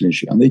that crystal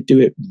industry, and they do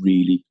it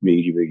really,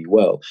 really, really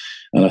well.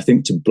 And I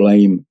think to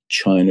blame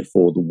China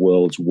for the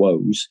world's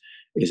woes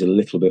is a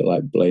little bit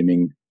like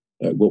blaming,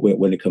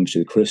 when it comes to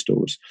the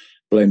crystals,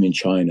 blaming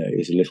China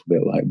is a little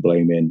bit like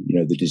blaming,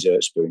 the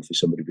dessert spoon for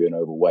somebody being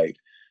overweight.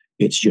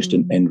 It's just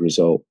an end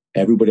result.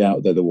 Everybody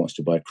out there that wants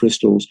to buy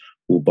crystals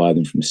will buy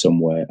them from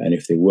somewhere. And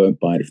if they weren't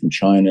buying it from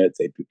China,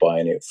 they'd be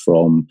buying it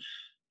from,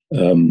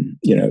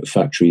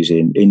 factories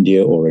in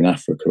India or in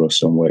Africa or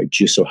somewhere. It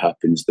just so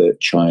happens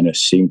that China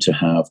seem to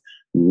have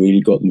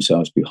really got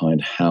themselves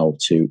behind how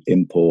to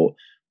import,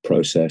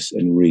 process,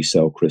 and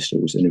resell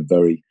crystals in a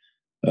very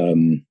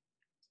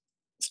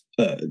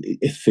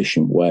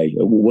efficient way.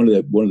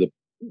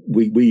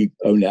 We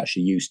only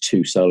actually used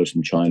two sellers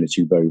from China,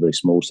 two very, very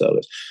small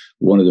sellers.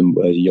 One of them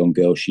was a young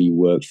girl. She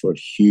worked for a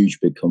huge,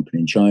 big company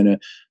in China.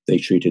 They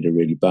treated her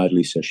really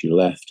badly, so she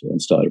left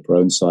and started up her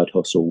own side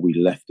hustle. We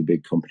left the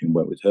big company and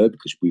went with her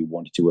because we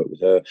wanted to work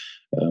with her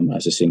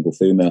as a single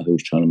female who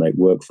was trying to make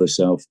work for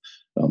herself.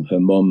 Her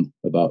mum,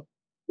 about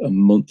a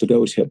month ago,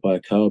 was hit by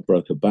a car,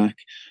 broke her back,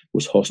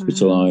 was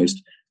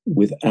hospitalized.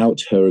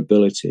 Without her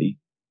ability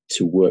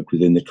to work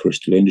within the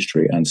crystal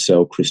industry and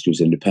sell crystals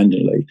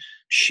independently,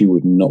 she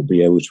would not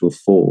be able to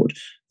afford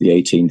the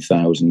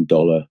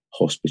 $18,000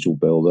 hospital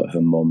bill that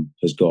her mum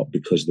has got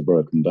because of the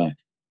broken back.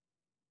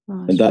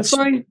 And that's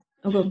one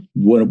of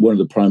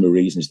the primary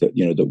reasons that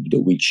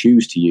that we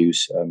choose to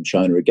use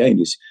China again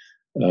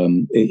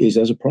is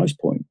as a price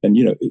point. And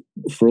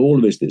for all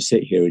of us that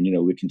sit here and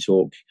we can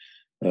talk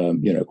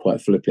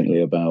quite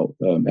flippantly about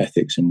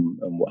ethics and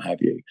what have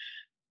you.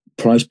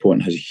 Price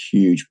point has a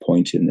huge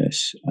point in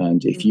this.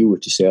 And if you were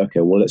to say,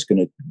 okay, well,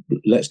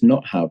 let's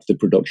not have the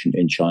production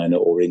in China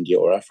or India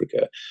or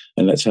Africa,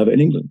 and let's have it in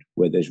England,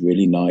 where there's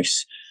really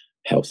nice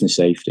health and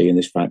safety, and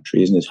there's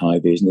factories, and there's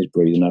high-vis, and there's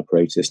breathing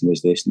apparatus, and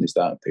there's this and there's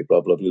that, and people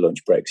have lovely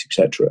lunch breaks,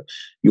 etc.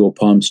 Your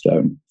palm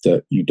stone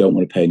that you don't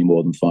want to pay any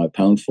more than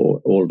 £5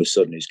 for, all of a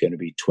sudden is going to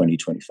be £20,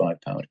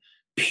 £25,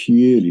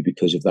 purely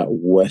because of that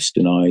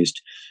westernized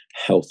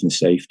health and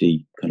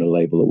safety kind of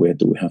label that we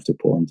have to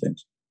put on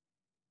things.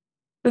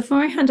 Before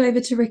I hand over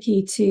to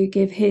Ricky to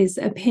give his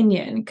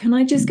opinion, can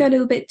I just go a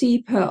little bit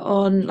deeper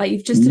on, like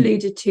you've just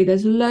alluded to,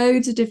 there's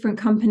loads of different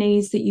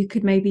companies that you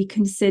could maybe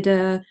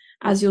consider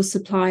as your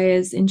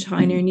suppliers in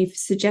China, and you've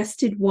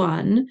suggested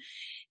one.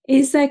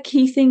 Is there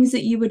key things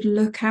that you would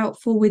look out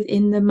for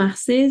within the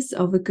masses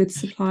of a good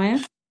supplier?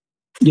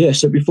 Yeah,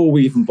 so before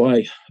we even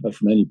buy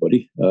from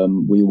anybody,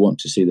 we want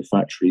to see the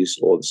factories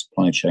or the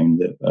supply chain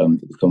that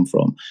they come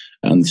from.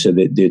 And so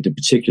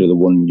the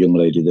one young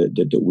lady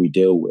that we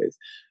deal with,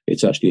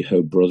 it's actually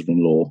her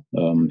brother-in-law.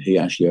 He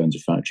actually owns a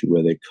factory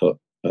where they cut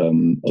a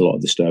lot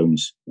of the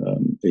stones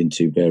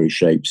into various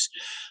shapes.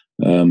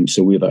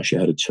 So we've actually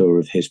had a tour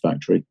of his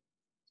factory.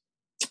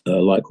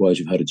 Likewise,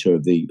 we've had a tour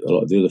of a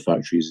lot of the other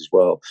factories as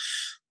well.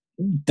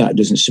 That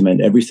doesn't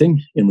cement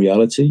everything in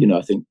reality.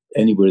 I think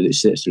anybody that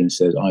sits there and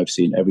says, I've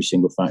seen every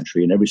single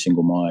factory and every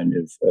single mine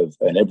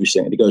and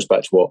everything, and it goes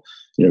back to what,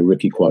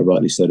 Ricky quite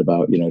rightly said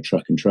about,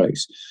 track and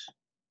trace.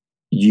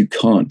 You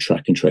can't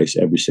track and trace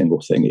every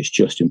single thing. It's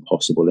just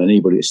impossible. And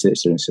anybody that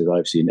sits there and says,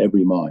 I've seen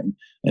every mine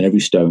and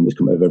every stone that's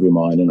come out of every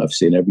mine, and I've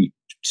seen every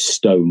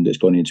stone that's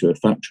gone into a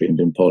factory and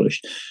been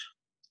polished,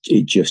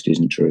 it just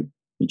isn't true.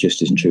 It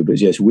just isn't true.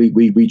 But yes,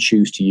 we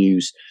choose to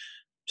use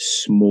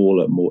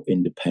smaller, more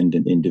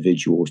independent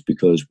individuals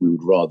because we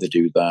would rather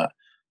do that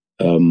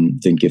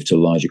than give to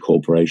larger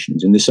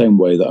corporations. In the same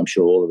way that I'm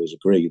sure all of us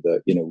agree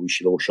that we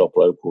should all shop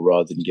local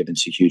rather than giving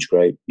to huge,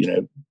 great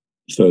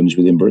firms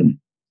within Britain.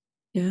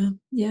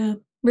 Yeah.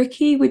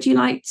 Ricky, would you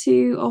like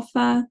to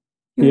offer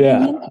your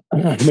opinion?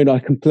 I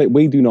mean,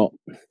 we do not,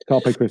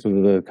 Carpe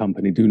Crystals as a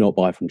company do not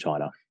buy from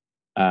China.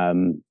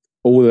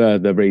 All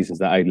the reasons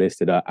that I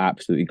listed are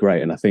absolutely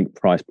great. And I think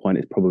price point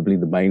is probably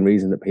the main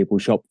reason that people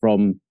shop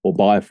from or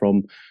buy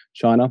from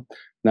China.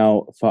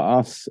 Now, for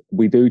us,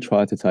 we do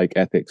try to take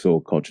ethics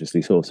or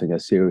consciously sourcing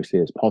as seriously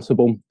as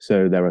possible.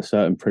 So there are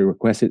certain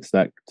prerequisites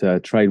that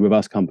trade with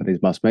us companies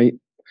must meet.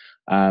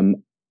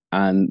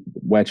 And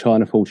where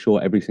China falls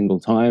short every single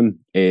time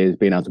is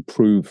being able to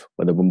prove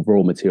where the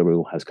raw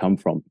material has come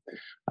from.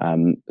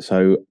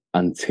 So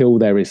until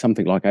there is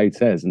something, like Aid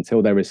says,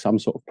 until there is some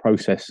sort of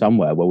process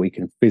somewhere where we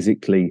can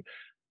physically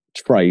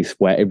trace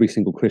where every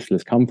single crystal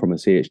has come from and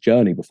see its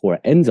journey before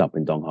it ends up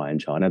in Donghai in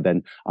China,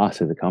 then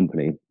us as a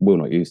company will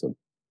not use them.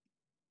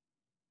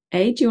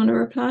 Aid, do you want to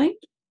reply?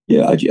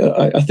 Yeah,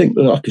 I think,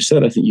 like I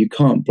said, I think you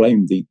can't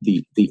blame the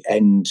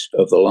end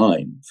of the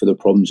line for the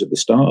problems at the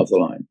start of the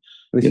line.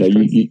 You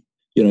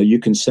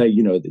can say,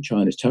 that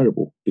China's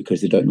terrible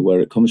because they don't know where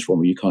it comes from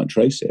or you can't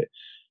trace it.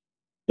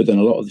 But then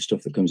a lot of the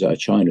stuff that comes out of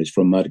China is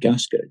from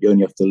Madagascar. You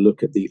only have to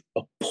look at the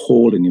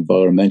appalling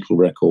environmental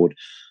record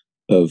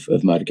of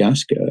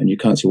Madagascar, and you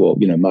can't say, well,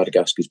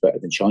 Madagascar is better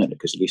than China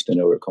because at least I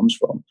know where it comes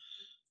from.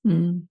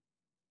 Mm.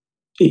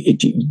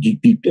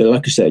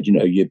 Like I said,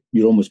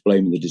 you're almost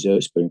blaming the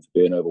dessert spoon for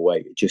being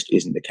overweight. It just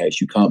isn't the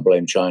case. You can't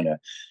blame China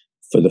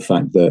for the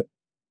fact that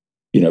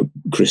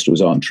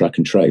crystals aren't track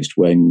and traced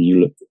when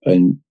you look,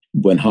 and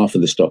when half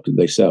of the stock that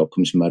they sell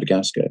comes from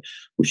Madagascar,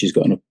 which has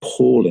got an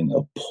appalling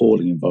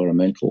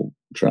environmental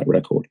track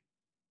record.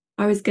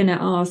 I was going to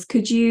ask,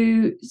 could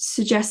you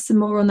suggest some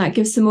more on that?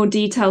 Give some more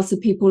details so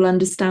people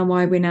understand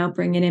why we're now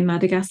bringing in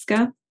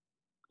Madagascar.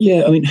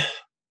 Yeah, I mean,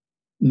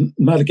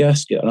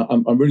 Madagascar,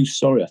 and I'm really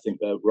sorry. I think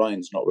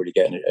Ryan's not really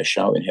getting a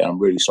shout in here. I'm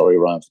really sorry,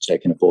 Ryan, for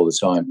taking up all the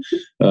time.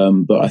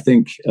 But I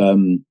think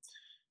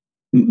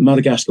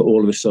Madagascar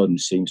all of a sudden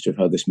seems to have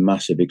had this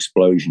massive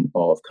explosion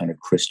of kind of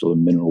crystal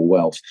and mineral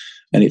wealth.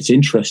 And it's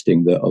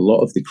interesting that a lot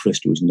of the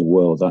crystals in the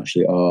world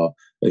actually are,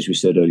 as we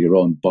said earlier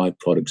on,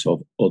 byproducts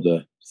of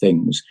other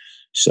things.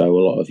 So a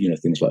lot of,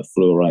 things like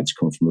fluorites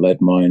come from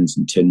lead mines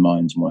and tin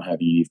mines and what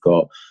have you. You've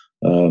got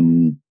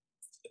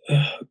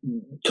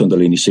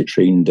Kundalini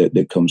citrine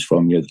that comes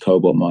from, the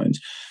cobalt mines.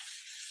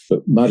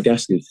 But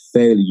Madagascar is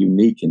fairly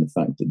unique in the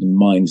fact that the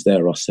mines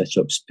there are set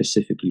up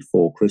specifically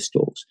for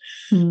crystals.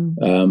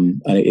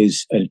 And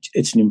it's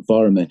an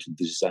environmental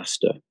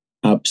disaster,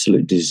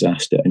 absolute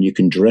disaster. And you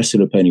can dress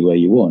it up any way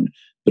you want,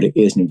 but it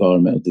is an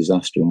environmental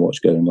disaster in what's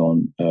going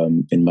on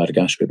in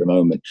Madagascar at the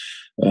moment.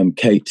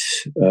 Kate,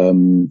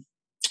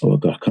 I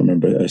can't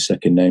remember her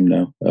second name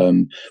now,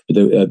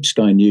 but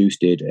Sky News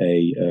did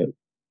an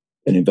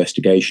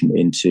investigation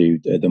into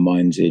the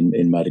mines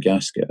in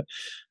Madagascar.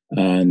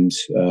 And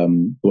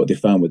what they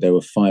found was there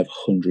were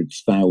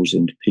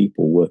 500,000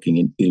 people working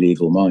in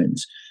illegal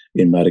mines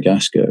in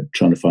Madagascar,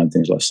 trying to find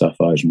things like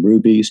sapphires and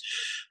rubies.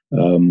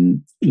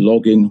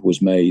 Logging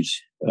was made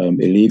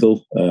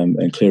illegal,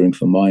 and clearing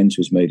for mines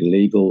was made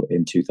illegal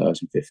in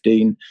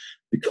 2015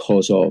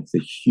 because of the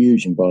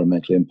huge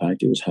environmental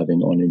impact it was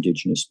having on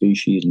indigenous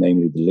species,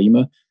 namely the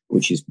lemur,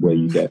 which is where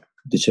you get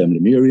the term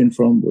Lemurian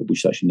from,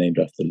 which is actually named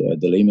after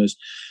the lemurs.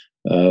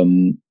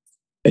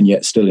 And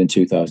yet still in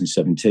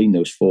 2017,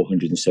 those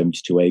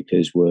 472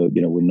 acres were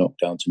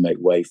knocked down to make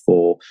way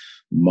for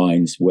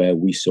mines where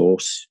we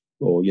source,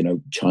 or,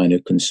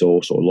 China can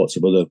source, or lots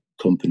of other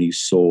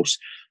companies source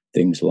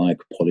things like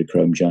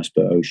polychrome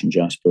jasper, ocean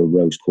jasper,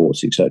 rose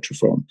quartz, etc.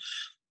 from.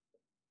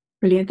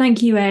 Brilliant.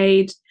 Thank you,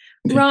 Aid.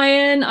 Okay.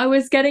 Ryan, I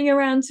was getting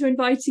around to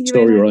inviting you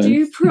Sorry, in. Ryan. I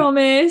do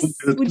promise.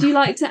 Would you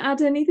like to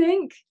add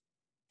anything?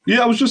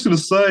 Yeah, I was just going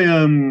to say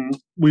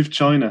with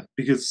China,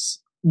 because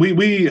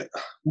we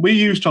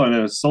use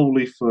China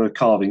solely for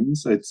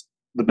carvings. It's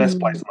the best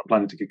place on the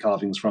planet to get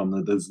carvings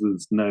from. There's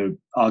no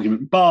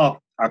argument, bar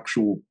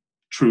actual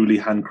truly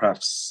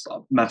handcrafts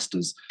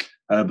masters.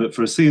 But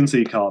for a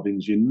CNC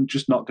carvings, you're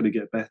just not going to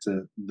get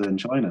better than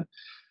China.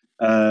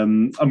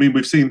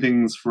 We've seen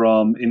things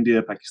from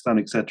India, Pakistan,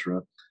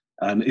 etc.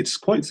 And it's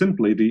quite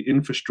simply the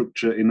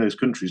infrastructure in those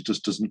countries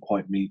just doesn't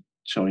quite meet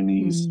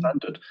Chinese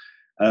standard.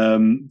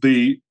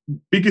 The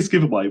biggest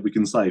giveaway we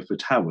can say for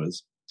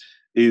towers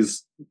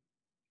is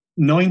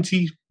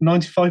 95%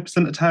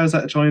 of towers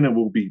out of China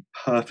will be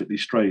perfectly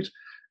straight.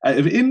 Out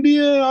of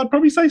India, I'd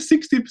probably say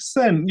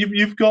 60%.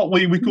 You've got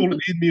what we call it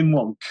the Indian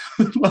wonk.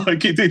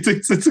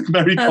 It's a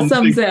very that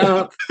sums it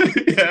up.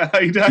 Yeah,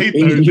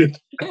 the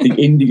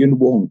Indian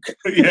wonk.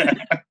 Yeah.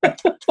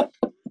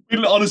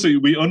 Honestly,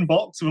 we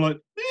unbox and we're like,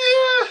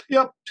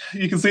 yep,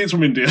 you can see it's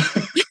from India.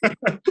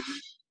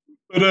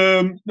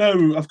 But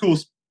no, of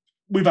course,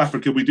 with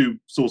Africa, we do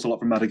source a lot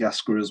from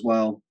Madagascar as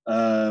well.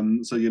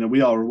 So,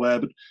 we are aware,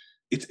 but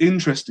it's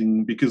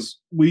interesting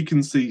because we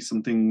can see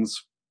some things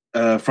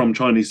from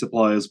Chinese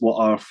suppliers,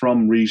 what are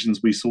from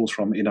regions we source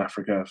from in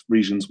Africa,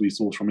 regions we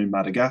source from in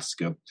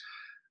Madagascar.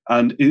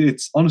 And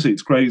it's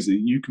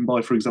crazy. You can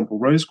buy, for example,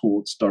 rose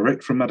quartz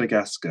direct from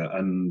Madagascar,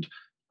 and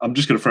I'm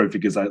just going to throw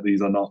figures out.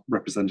 These are not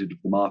representative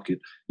of the market.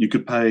 You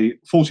could pay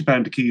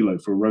 £40 a kilo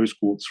for a rose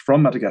quartz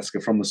from Madagascar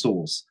from the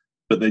source,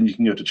 but then you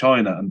can go to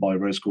China and buy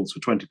rose quartz for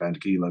 £20 a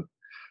kilo.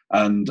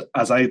 And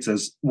as Aid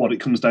says, what it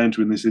comes down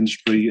to in this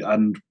industry,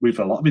 and with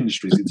a lot of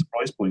industries, it's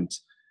price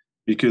points.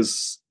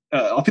 Because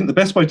I think the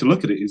best way to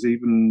look at it is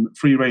even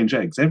free-range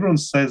eggs. Everyone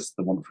says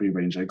they want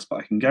free-range eggs, but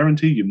I can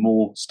guarantee you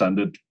more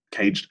standard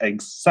caged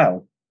eggs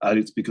sell, and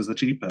it's because they're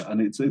cheaper.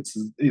 And it's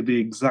the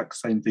exact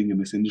same thing in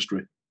this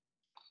industry.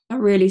 That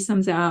really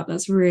sums it up.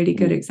 That's a really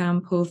good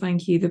example.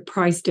 Thank you. The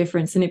price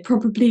difference, and it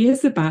probably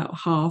is about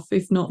half,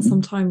 if not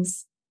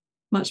sometimes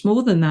much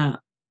more than that.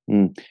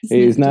 It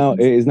is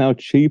now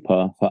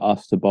cheaper for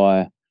us to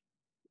buy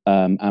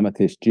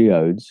amethyst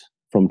geodes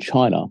from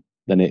China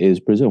than it is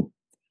Brazil.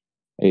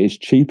 It is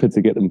cheaper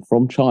to get them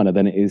from China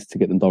than it is to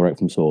get them direct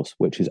from source,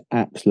 which is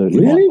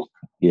absolutely really wild.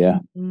 Yeah.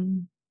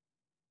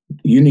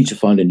 You need to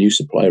find a new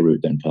supply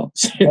route then, pal.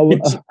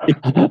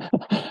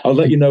 I'll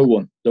let you know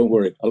one. Don't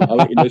worry. I'll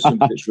let you know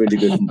something that's really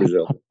good from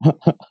Brazil.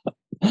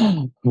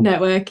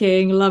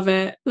 Networking, love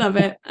it.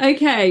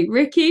 Okay,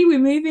 Ricky, we're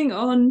moving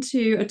on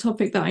to a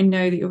topic that I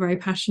know that you're very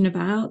passionate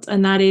about,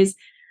 and that is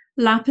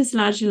lapis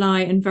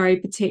lazuli, and very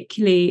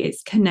particularly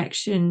its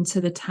connection to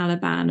the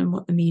Taliban and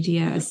what the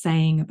media are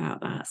saying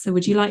about that. So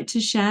would you like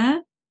to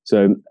share?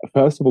 So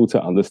first of all,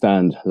 to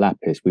understand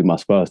lapis, we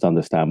must first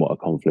understand what a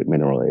conflict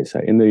mineral is.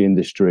 So in the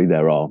industry,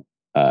 there are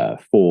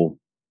 4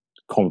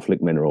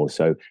 conflict minerals.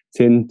 So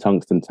tin,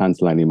 tungsten,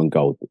 tantalum, and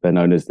gold. They're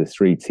known as the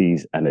 3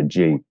 T's and a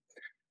G.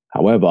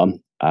 However,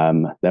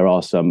 there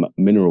are some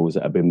minerals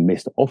that have been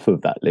missed off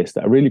of that list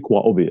that are really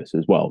quite obvious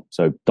as well.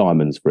 So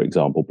diamonds, for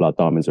example, blood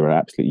diamonds are an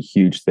absolutely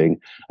huge thing,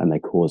 and they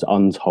cause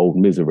untold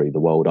misery the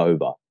world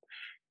over.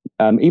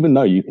 Even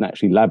though you can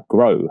actually lab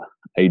grow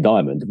a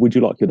diamond, would you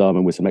like your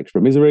diamond with some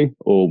extra misery,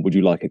 or would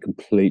you like it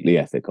completely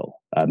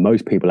ethical?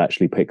 Most people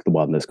actually pick the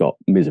one that's got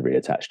misery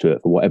attached to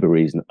it for whatever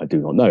reason, I do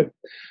not know.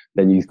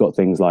 Then you've got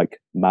things like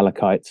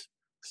malachite,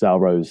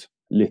 salrose,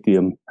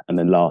 lithium, and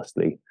then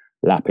lastly,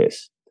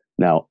 lapis.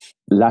 Now,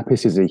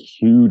 lapis is a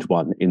huge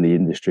one in the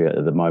industry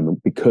at the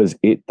moment because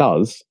it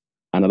does,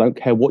 and I don't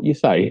care what you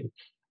say,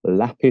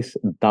 lapis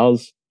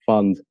does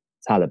fund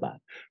Taliban.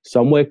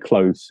 Somewhere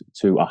close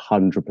to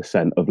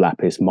 100% of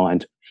lapis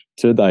mined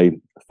today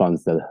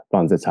funds the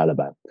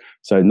Taliban.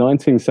 So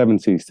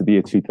 1970s to the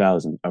year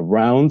 2000,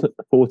 around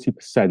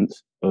 40%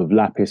 of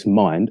lapis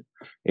mined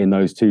in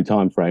those 2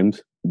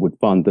 timeframes would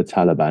fund the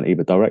Taliban,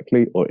 either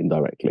directly or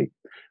indirectly.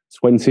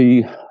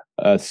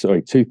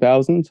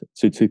 2000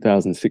 to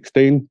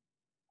 2016,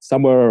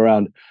 somewhere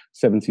around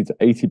 70 to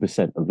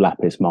 80% of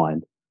lapis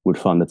mined would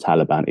fund the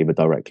Taliban, either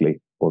directly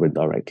or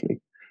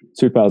indirectly.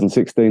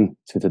 2016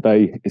 to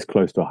today is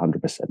close to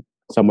 100%.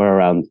 Somewhere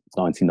around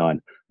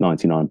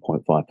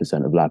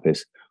 99.5% of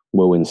lapis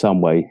will in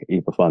some way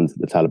either fund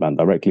the Taliban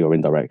directly or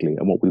indirectly.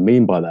 And what we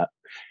mean by that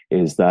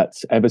is that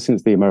ever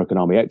since the American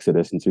Army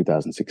exodus in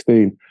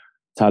 2016,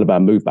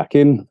 Taliban moved back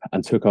in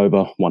and took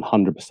over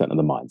 100% of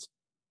the mines.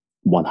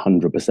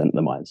 100% of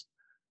the mines.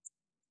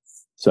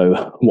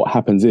 So what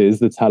happens is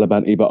the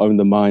Taliban either own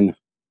the mine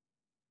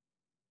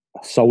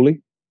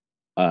solely,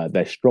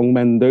 their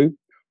strongmen do,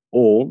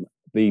 or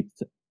the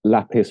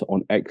lapis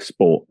on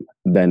export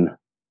then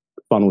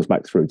funnels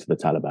back through to the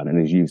Taliban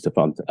and is used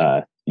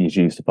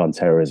to fund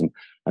terrorism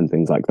and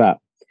things like that.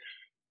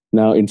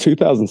 Now, in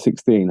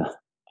 2016,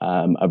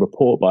 a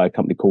report by a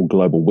company called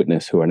Global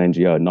Witness, who are an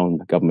NGO, a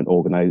non-government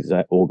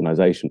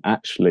organization,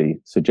 actually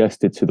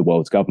suggested to the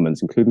world's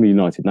governments, including the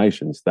United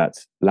Nations, that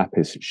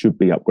lapis should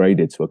be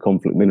upgraded to a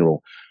conflict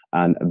mineral.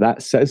 And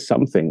that says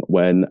something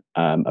when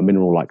a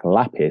mineral like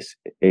lapis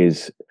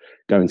is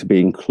going to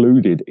be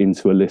included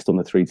into a list on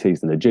the 3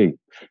 T's and a G.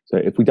 So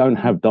if we don't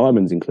have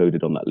diamonds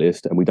included on that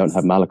list, and we don't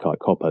have malachite,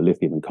 copper,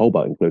 lithium, and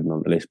cobalt included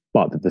on the list,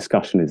 but the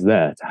discussion is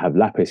there to have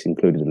lapis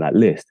included in that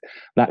list,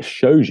 that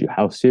shows you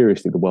how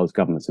seriously the world's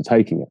governments are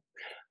taking it.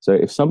 So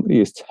if somebody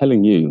is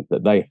telling you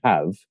that they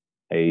have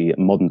a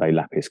modern day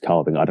lapis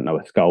carving, I don't know,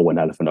 a skull, an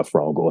elephant, a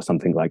frog, or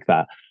something like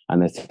that,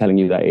 and they're telling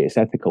you that it's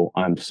ethical,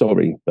 I'm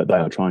sorry, but they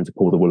are trying to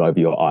pull the wool over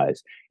your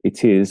eyes.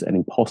 It is an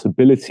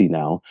impossibility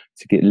now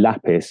to get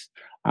lapis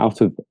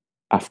out of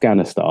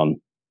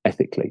Afghanistan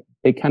ethically.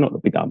 It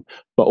cannot be done.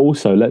 But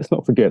also, let's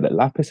not forget that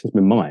lapis has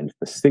been mined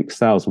for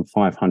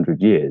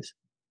 6,500 years.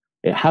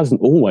 It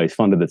hasn't always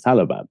funded the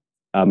Taliban.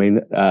 I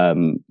mean,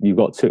 you've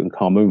got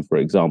Tutankhamun, for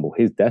example.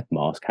 His death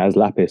mask has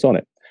lapis on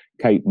it.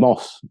 Kate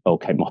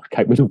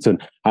Middleton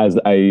has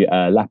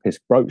a lapis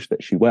brooch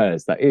that she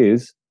wears that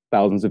is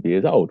thousands of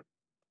years old.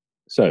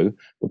 So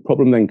the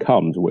problem then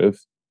comes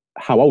with,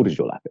 how old is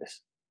your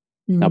lapis?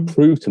 Now,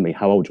 prove to me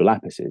how old your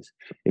lapis is.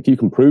 If you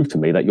can prove to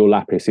me that your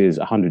lapis is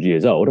 100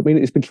 years old, I mean,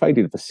 it's been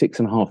traded for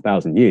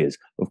 6,500 years.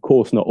 Of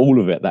course, not all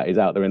of it that is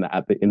out there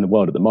in the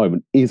world at the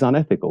moment is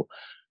unethical,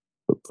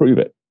 but prove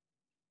it.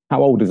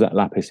 How old is that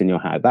lapis in your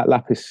hand? That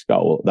lapis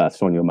skull that's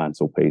on your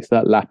mantelpiece,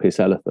 that lapis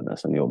elephant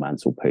that's on your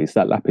mantelpiece,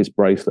 that lapis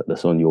bracelet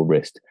that's on your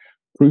wrist.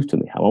 Prove to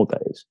me how old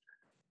that is.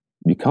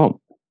 You can't.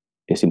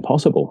 It's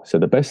impossible. So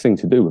the best thing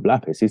to do with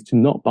lapis is to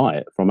not buy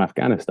it from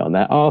Afghanistan.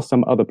 There are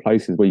some other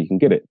places where you can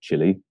get it,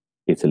 Chile,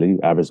 Italy,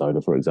 Arizona,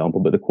 for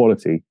example, but the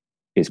quality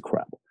is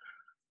crap.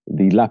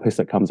 The lapis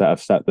that comes out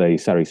of the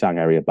Sarisang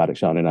area of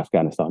Badakhshan in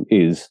Afghanistan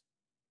is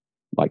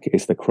like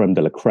it's the creme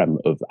de la creme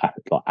of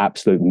like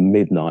absolute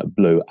midnight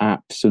blue,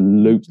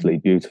 absolutely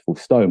beautiful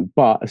stone.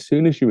 But as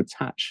soon as you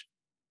attach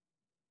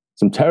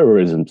some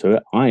terrorism to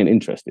it, I ain't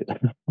interested.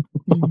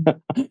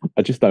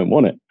 I just don't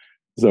want it.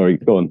 Sorry,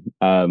 go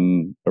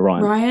on,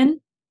 Ryan.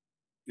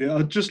 Yeah,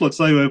 I'd just like to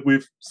say,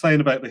 we're saying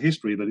about the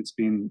history that it's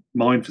been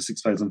mined for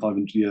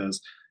 6,500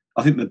 years.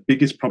 I think the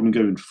biggest problem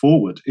going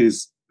forward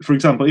is, for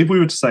example, if we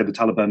were to say the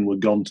Taliban were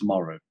gone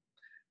tomorrow,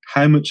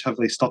 how much have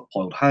they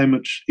stockpiled? How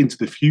much into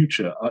the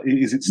future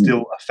is it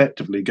still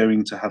effectively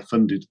going to have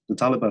funded the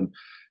Taliban?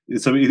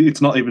 So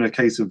it's not even a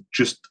case of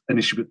just an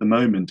issue at the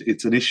moment.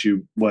 It's an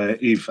issue where,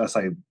 if I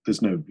say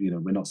there's no,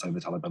 we're not saying the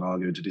Taliban are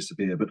going to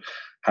disappear, but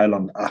how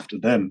long after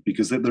them?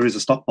 Because there is a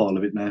stockpile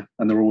of it now,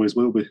 and there always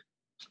will be.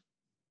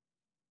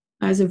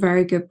 That is a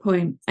very good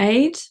point.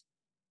 Aid?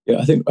 Yeah,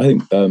 I think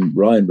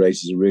Ryan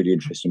raises a really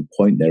interesting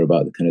point there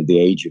about the kind of the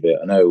age of it.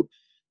 I know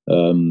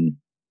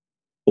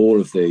all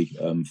of the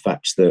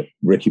facts that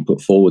Ricky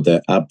put forward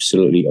there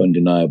absolutely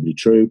undeniably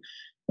true.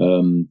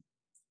 And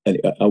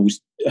I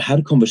had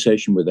a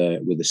conversation with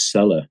a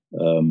seller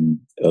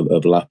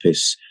of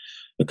lapis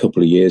a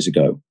couple of years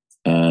ago,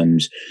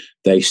 and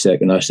they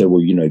said, and I said,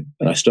 well,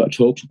 and I started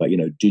talking about,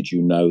 did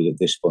you know that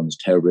this funds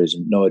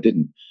terrorism? No, I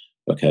didn't.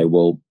 Okay,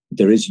 well,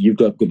 you've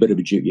got a bit of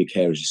a duty of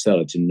care as a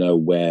seller to know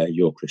where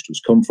your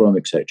crystals come from,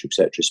 et cetera,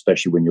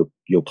 especially when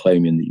you're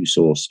claiming that you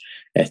source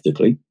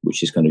ethically,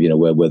 which is kind of,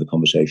 where the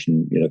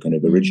conversation, kind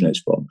of originates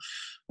from.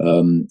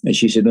 And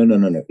she said,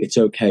 no, it's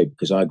okay,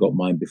 because I got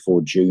mine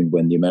before June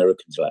when the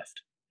Americans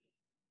left,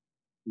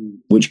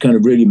 which kind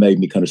of really made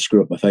me kind of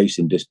screw up my face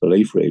in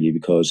disbelief, really,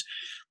 because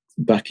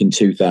back in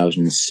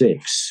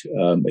 2006,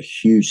 a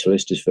huge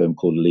solicitors firm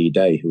called Lee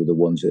Day, who are the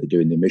ones that are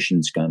doing the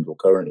emissions scandal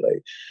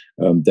currently,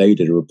 they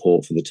did a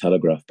report for the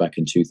Telegraph back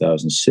in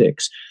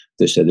 2006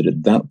 that said that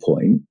at that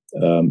point,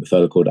 a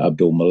fellow called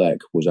Abdul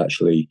Malek was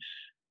actually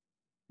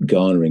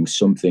garnering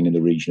something in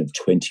the region of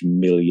 $20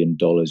 million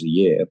a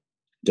year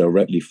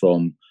directly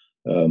from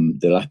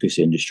the lapis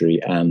industry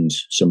and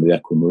some of the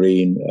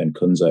aquamarine and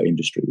kunzite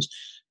industries.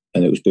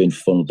 And it was being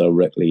funneled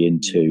directly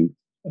into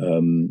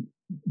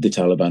the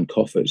Taliban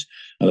coffers.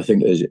 And I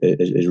think,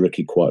 as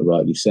Ricky quite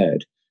rightly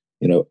said,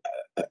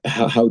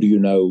 how do you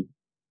know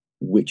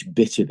which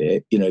bit of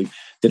it?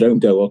 They don't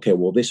go, okay,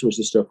 well, this was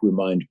the stuff we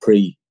mined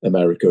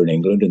pre-America and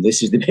England, and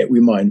this is the bit we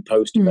mined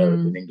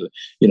post-America and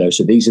England.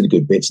 So these are the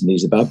good bits and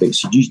these are the bad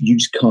bits. You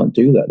just can't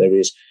do that. There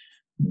is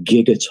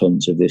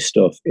gigatons of this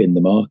stuff in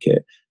the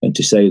market, and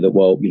to say that,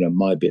 well,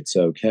 my bit's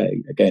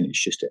okay, again,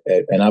 it's just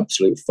an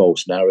absolute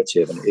false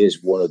narrative. And it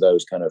is one of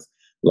those kind of,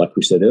 like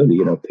we said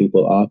earlier,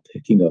 people are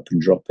picking up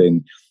and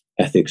dropping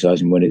ethics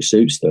as and when it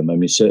suits them. I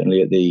mean,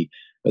 certainly at the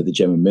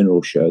Gem and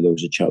Mineral show, there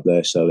was a chap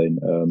there selling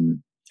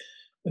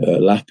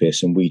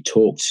lapis, and we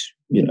talked,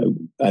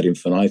 ad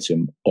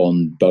infinitum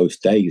on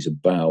both days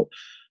about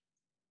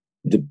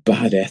the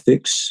bad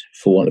ethics,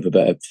 for want of a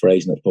better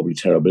phrase, and that's probably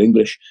terrible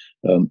English,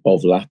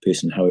 of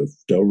lapis, and how it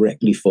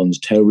directly funds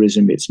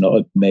terrorism. It's not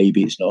an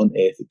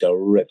if, it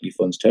directly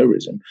funds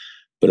terrorism.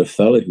 But a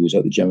fellow who was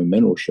at the Gem and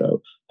Mineral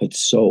show had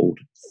sold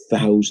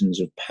thousands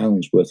of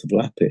pounds worth of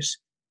lapis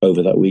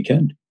over that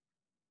weekend.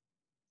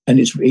 And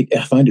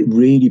I find it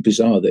really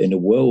bizarre that in a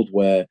world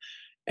where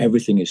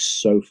everything is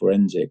so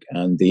forensic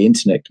and the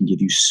internet can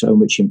give you so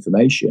much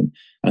information,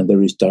 and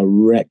there is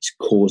direct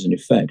cause and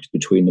effect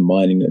between the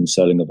mining and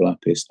selling of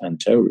lapis and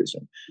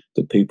terrorism,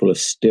 that people are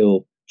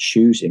still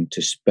choosing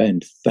to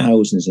spend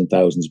thousands and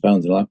thousands of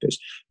pounds on lapis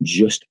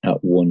just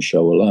at one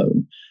show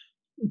alone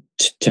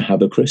to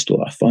have a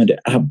crystal. I find it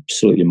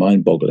absolutely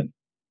mind-boggling.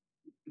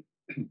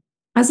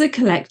 As a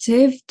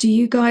collective, do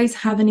you guys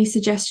have any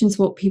suggestions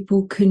what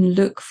people can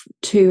look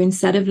to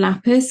instead of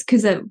lapis?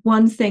 Because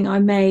one thing I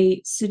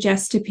may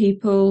suggest to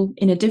people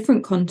in a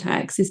different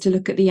context is to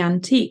look at the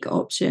antique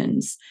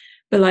options.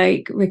 But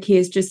like Ricky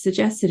has just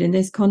suggested, in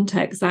this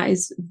context, that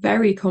is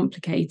very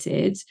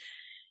complicated.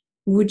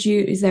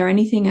 Is there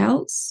anything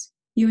else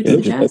you would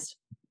suggest?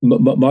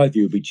 My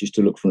view would be just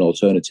to look for an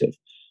alternative.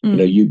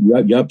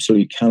 You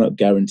absolutely cannot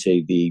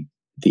guarantee the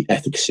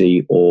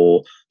efficacy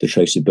or the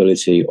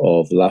traceability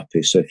of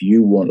lapis. So if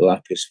you want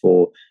lapis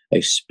for a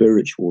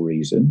spiritual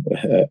reason,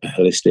 a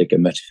holistic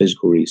and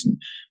metaphysical reason,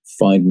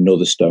 find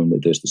another stone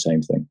that does the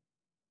same thing.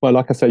 Well,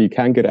 like I say, you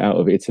can get it out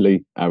of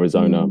Italy,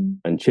 Arizona,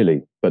 and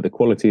Chile, but the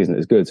quality isn't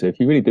as good. So if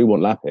you really do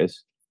want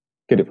lapis,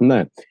 get it from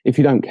there. If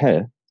you don't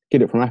care,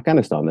 get it from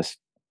Afghanistan. It's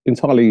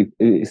entirely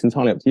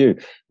up to you.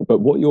 But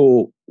what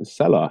your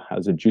seller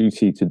has a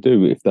duty to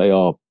do, if they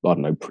are,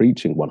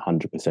 preaching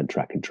 100%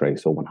 track and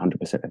trace or 100%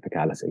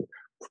 ethicality,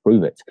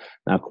 prove it.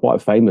 Now,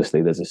 quite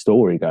famously, there's a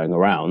story going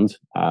around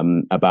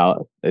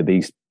about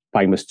these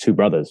famous two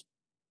brothers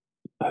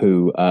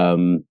who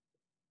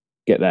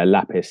get their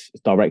lapis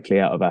directly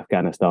out of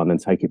Afghanistan and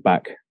take it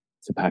back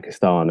to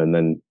Pakistan and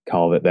then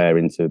carve it there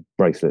into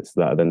bracelets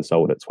that are then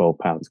sold at £12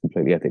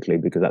 completely ethically,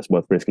 because that's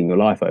worth risking your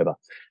life over.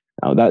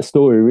 Now, that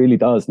story really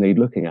does need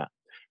looking at.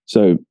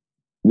 So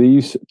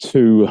these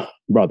two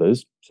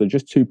brothers, so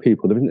just two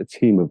people, there isn't a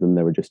team of them,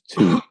 there are just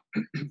two,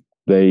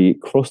 They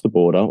cross the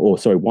border, or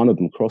sorry, one of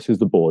them crosses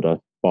the border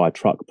by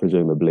truck,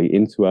 presumably,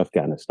 into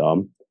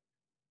Afghanistan,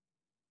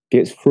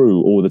 gets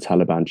through all the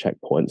Taliban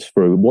checkpoints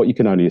through what you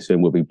can only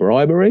assume will be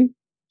bribery,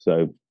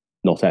 so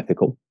not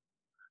ethical.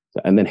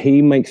 And then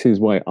he makes his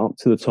way up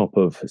to the top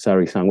of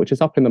Sarisang, which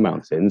is up in the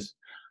mountains.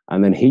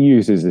 And then he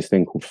uses this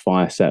thing called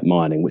fire set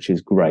mining, which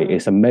is great.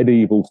 It's a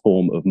medieval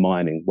form of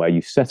mining where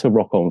you set a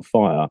rock on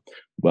fire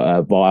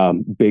via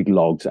big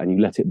logs and you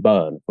let it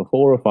burn for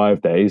 4 or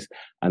 5 days,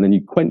 and then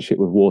you quench it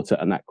with water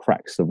and that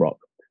cracks the rock.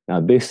 Now,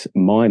 this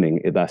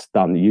mining that's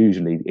done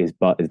usually is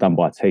done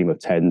by a team of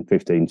 10,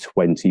 15,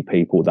 20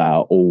 people that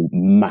are all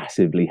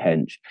massively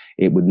hench.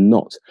 It would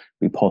not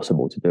be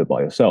possible to do it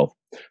by yourself.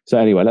 So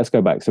anyway, let's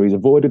go back. So he's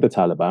avoided the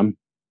Taliban.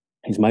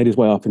 He's made his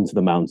way up into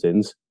the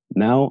mountains.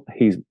 Now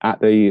he's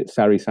at the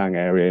Sarisang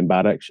area in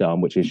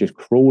Badakhshan, which is just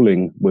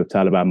crawling with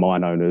Taliban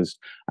mine owners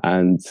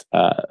and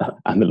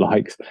the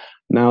likes.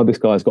 Now this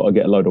guy's got to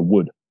get a load of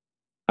wood.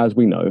 As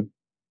we know,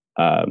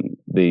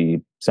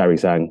 the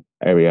Sarisang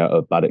area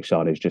of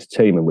Badakhshan is just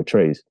teeming with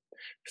trees.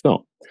 It's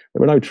not.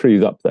 There are no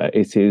trees up there.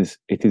 It is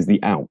the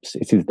Alps.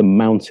 It is the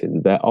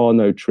mountain. There are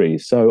no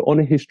trees. So on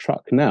his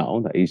truck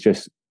now that he's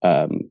just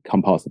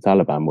come past the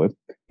Taliban with,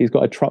 he's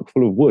got a truck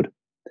full of wood.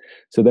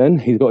 So then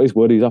he's got his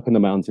wood. He's up in the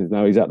mountains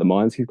now. He's at the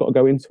mines. He's got to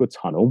go into a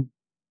tunnel,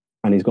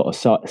 and he's got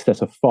to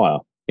set a fire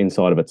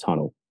inside of a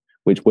tunnel,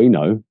 which we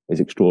know is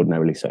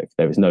extraordinarily safe.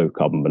 There is no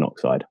carbon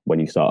monoxide when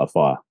you start a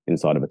fire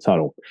inside of a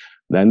tunnel.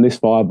 Then this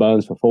fire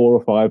burns for 4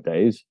 or 5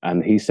 days,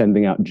 and he's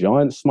sending out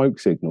giant smoke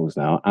signals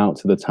now out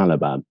to the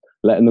Taliban,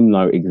 letting them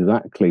know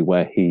exactly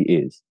where he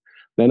is.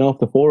 Then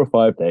after 4 or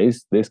 5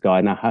 days, this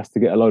guy now has to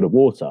get a load of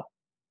water.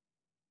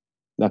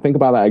 Now think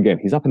about that again.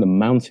 He's up in the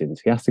mountains.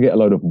 He has to get a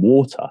load of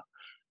water.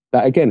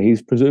 That again,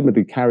 he's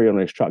presumably carrying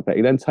on his truck that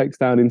he then takes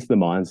down into the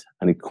mines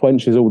and he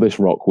quenches all this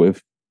rock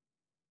with,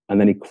 and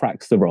then he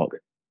cracks the rock.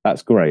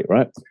 That's great,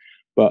 right?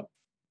 But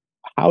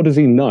how does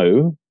he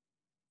know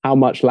how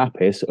much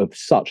lapis of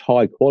such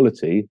high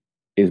quality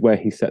is where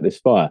he set this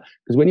fire?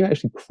 Because when you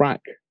actually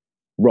crack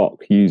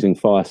rock using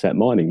fire set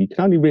mining, you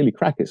can only really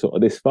crack it sort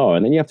of this far,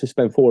 and then you have to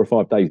spend 4 or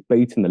 5 days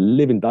beating the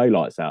living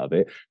daylights out of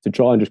it to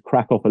try and just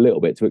crack off a little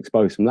bit to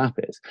expose some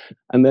lapis.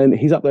 And then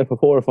he's up there for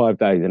 4 or 5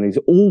 days, and he's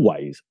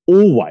always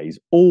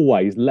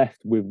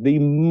left with the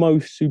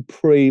most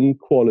supreme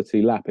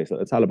quality lapis that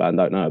the Taliban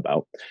don't know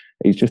about.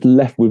 He's just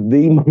left with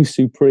the most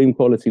supreme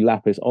quality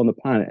lapis on the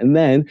planet. And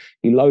then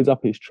he loads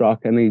up his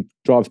truck and he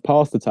drives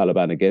past the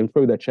Taliban again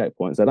through their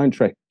checkpoints. They don't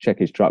check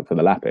his truck for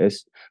the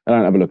lapis. They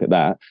don't have a look at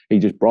that. He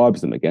just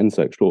bribes them again,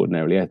 so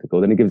extraordinarily ethical.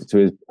 Then he gives it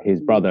to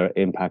his brother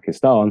in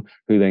Pakistan,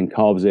 who then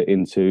carves it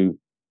into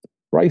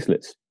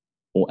bracelets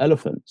or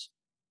elephants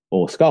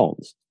or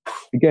skulls.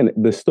 Again,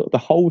 the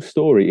whole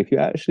story, if you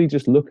actually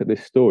just look at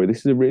this story, this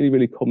is a really,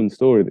 really common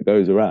story that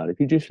goes around. If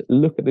you just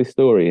look at this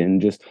story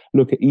and just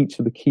look at each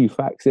of the key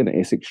facts in it,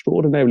 it's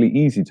extraordinarily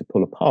easy to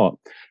pull apart.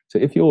 So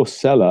if your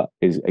seller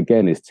is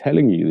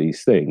telling you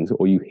these things,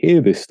 or you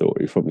hear this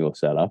story from your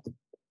seller,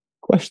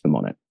 question them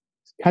on it.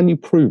 Can you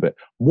prove it?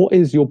 What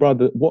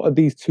are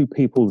these two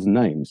people's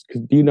names?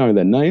 Do you know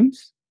their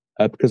names?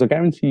 Because I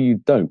guarantee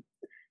you don't.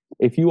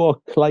 If you are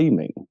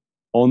claiming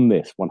on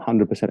this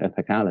 100%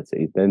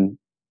 ethicality, then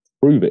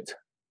prove it.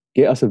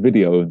 Get us a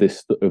video of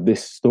this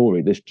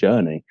story, this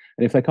journey.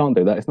 And if they can't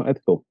do that, it's not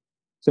ethical.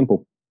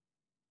 Simple.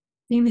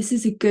 I think this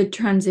is a good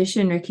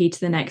transition, Ricky, to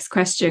the next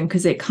question,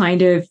 because it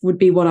kind of would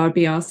be what I'd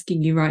be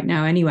asking you right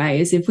now anyway,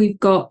 is if we've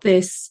got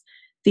these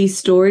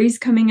stories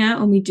coming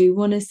out and we do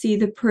want to see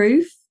the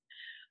proof.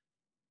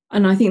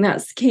 And I think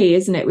that's key,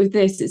 isn't it? With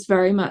this, it's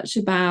very much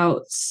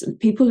about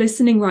people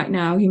listening right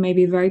now who may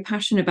be very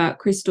passionate about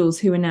crystals,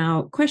 who are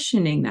now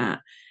questioning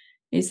that.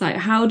 It's like,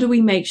 how do we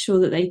make sure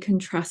that they can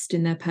trust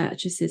in their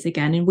purchases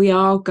again? And we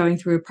are going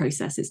through a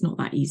process. It's not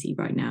that easy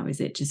right now,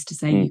 is it? Just to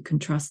say you can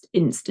trust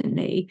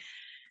instantly.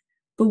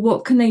 But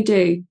what can they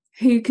do?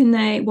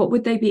 What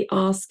would they be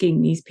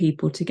asking these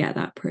people to get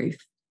that proof?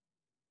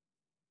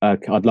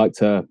 I'd like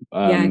to...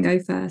 go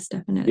first,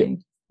 definitely. Yeah.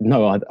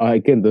 No,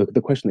 again,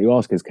 the question that you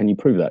ask is, can you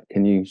prove that?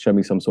 Can you show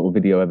me some sort of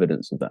video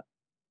evidence of that?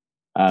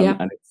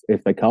 And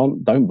if they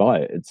can't, don't buy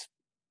it.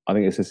 I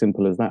think it's as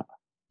simple as that.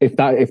 If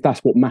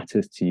that's what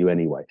matters to you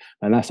anyway,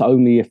 and that's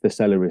only if the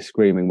seller is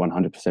screaming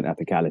 100%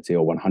 ethicality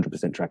or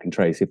 100% track and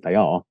trace. If they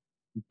are,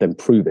 then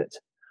prove it.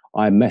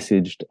 I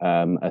messaged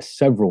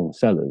several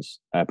sellers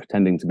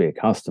pretending to be a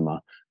customer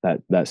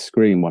that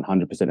scream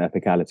 100%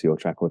 ethicality or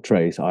track or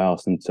trace. I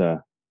asked them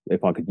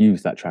if I could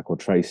use that track or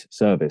trace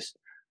service.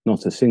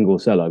 Not a single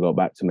seller got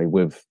back to me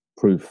with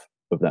proof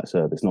of that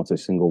service. Not a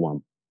single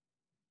one.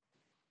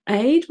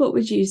 Aid, what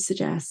would you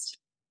suggest?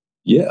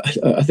 Yeah,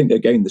 I think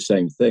again the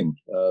same thing.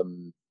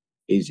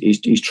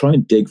 He's trying to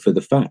dig for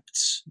the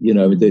facts. You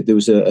know, there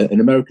was an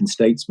American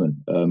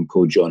statesman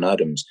called John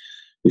Adams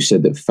who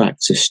said that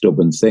facts are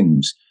stubborn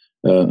things,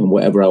 and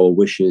whatever our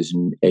wishes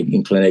and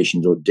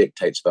inclinations or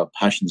dictates of our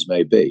passions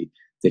may be,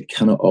 they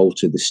cannot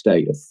alter the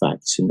state of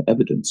facts and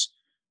evidence.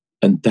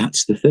 And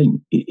that's the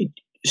thing.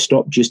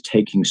 Stop just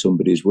taking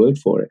somebody's word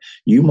for it.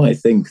 You might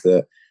think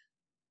that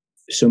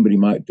somebody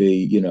might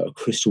be, a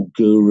crystal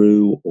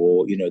guru,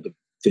 or,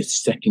 the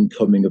second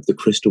coming of the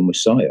crystal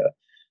messiah,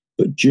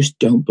 but just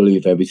don't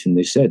believe everything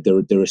they said.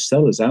 There are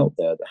sellers out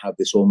there that have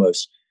this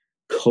almost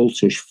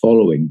cultish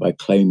following by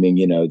claiming,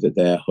 that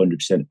they're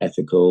 100%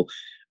 ethical,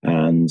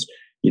 and,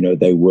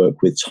 they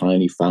work with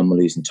tiny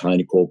families and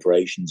tiny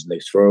corporations, and they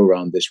throw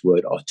around this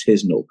word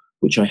artisanal,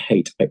 which I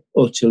hate. I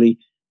utterly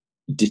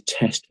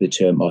detest the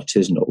term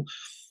artisanal,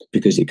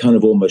 because it kind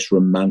of almost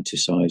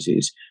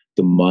romanticizes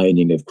the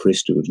mining of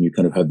crystals, and you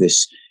kind of have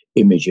this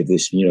image of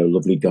this,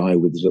 lovely guy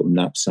with his little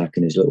knapsack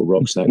and his little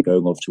rucksack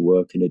going off to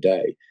work in a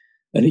day,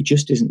 and it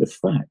just isn't the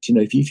fact.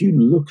 If you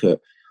look at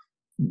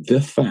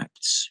the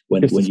facts,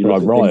 when you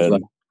look at Ryan. things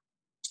like,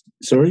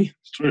 sorry,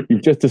 It's true.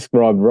 You've just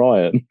described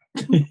Ryan.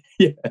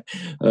 yeah.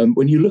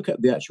 When you look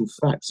at the actual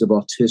facts of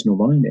artisanal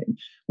mining,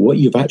 what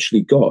you've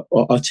actually got,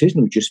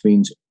 artisanal just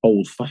means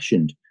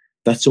old-fashioned.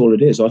 That's all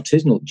it is.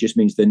 Artisanal just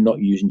means they're not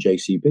using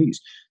JCBs.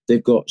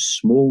 They've got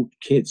small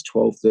kids,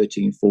 12,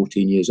 13,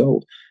 14 years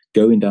old,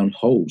 going down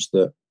holes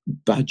that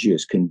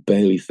badgers can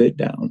barely fit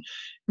down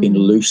in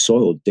loose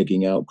soil,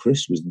 digging out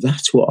crystals.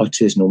 That's what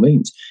artisanal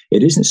means.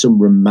 It isn't some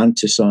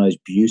romanticized,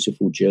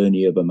 beautiful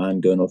journey of a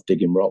man going off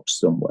digging rocks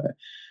somewhere.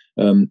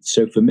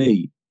 So for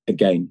me,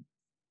 again,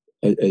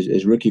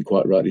 as Ricky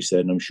quite rightly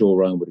said, and I'm sure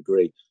Ryan would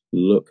agree,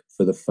 look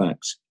for the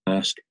facts,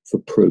 ask for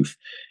proof.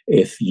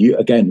 If you,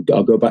 again,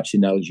 I'll go back to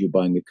the analogy of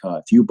buying a car.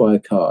 If you buy a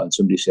car and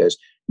somebody says,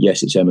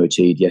 yes, it's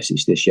MOT'd, yes,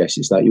 it's this, yes,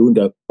 it's that, you wouldn't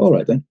go, all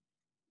right then.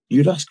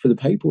 You'd ask for the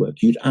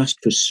paperwork. You'd ask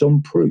for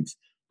some proof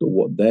that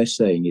what they're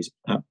saying is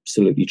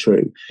absolutely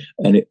true.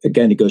 And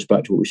it goes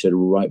back to what we said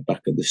right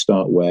back at the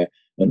start, where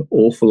an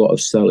awful lot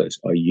of sellers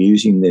are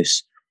using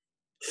this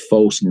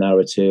false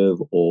narrative,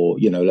 or,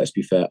 let's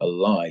be fair, a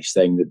lie,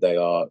 saying that they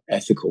are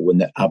ethical when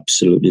they're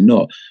absolutely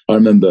not. I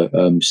remember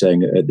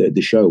saying at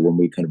the show, when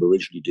we kind of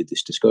originally did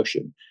this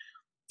discussion,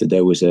 that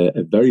there was a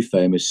very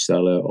famous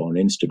seller on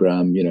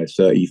Instagram,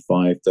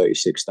 35,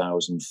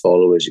 36,000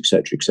 followers,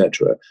 etc.,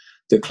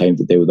 that claimed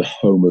that they were the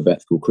home of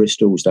ethical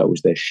crystals. That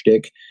was their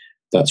shtick.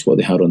 That's what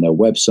they had on their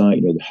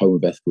website, the home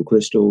of ethical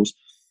crystals.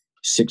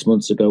 6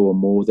 months ago or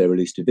more, they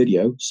released a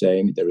video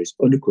saying there is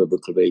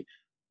unequivocally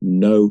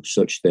no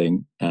such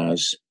thing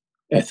as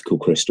ethical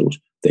crystals.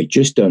 They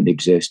just don't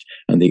exist.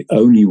 And the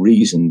only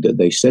reason that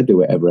they said they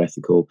were ever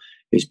ethical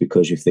is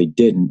because if they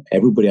didn't,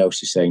 everybody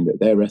else is saying that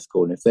they're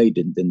ethical. And if they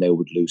didn't, then they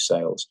would lose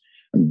sales.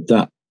 And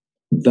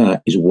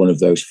that is one of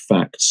those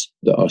facts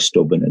that are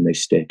stubborn and they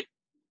stick.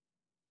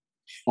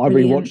 I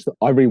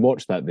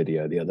rewatched that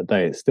video the other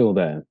day. It's still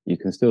there. You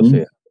can still see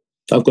it.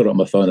 I've got it on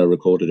my phone. I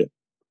recorded it.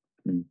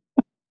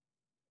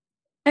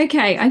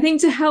 Okay, I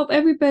think to help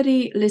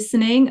everybody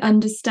listening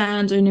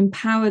understand and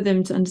empower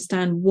them to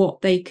understand what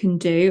they can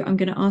do, I'm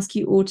going to ask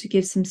you all to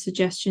give some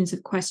suggestions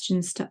of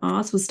questions to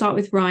ask. We'll start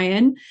with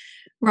Ryan.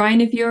 Ryan,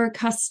 if you're a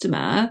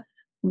customer,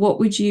 what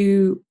would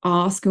you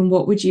ask and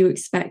what would you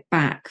expect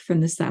back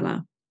from the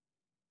seller?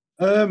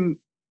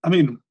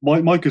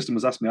 My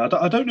customers ask me, I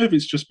don't know if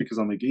it's just because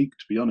I'm a geek,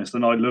 to be honest,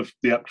 and I love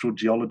the actual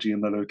geology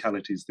and the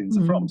localities things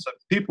are from. So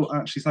people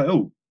actually say,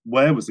 oh,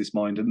 where was this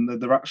mined?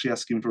 And they're actually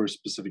asking for a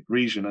specific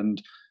region.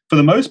 And for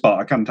the most part,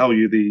 I can tell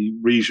you the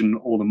region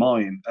or the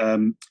mine.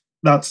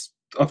 That's,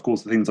 of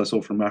course, the things I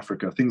saw from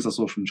Africa, things I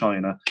saw from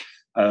China.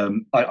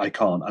 I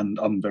can't, and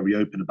I'm very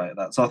open about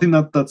that. So I think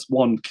that's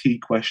one key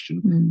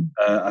question,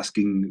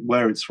 asking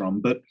where it's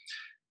from. But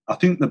I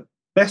think the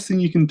best thing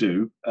you can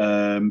do,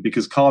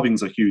 because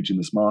carvings are huge in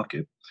this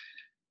market,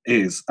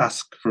 is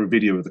ask for a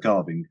video of the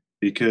carving.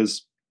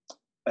 Because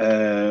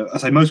I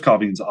say most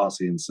carvings are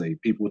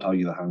CNC. People will tell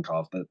you they're hand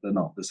carved. They're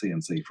not. They're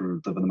CNC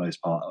for the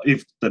most part.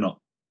 If they're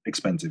not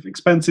expensive.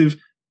 Expensive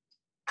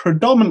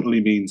predominantly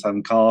means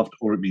hand carved,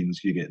 or it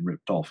means you're getting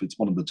ripped off. It's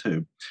one of the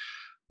two.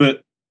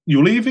 But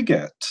you'll either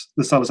get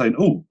the seller saying,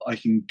 oh, I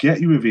can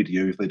get you a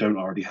video if they don't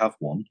already have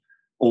one,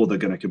 or they're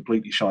going to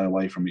completely shy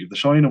away from it. If they're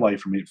shying away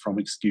from it from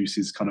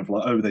excuses kind of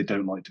like, oh, they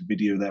don't like to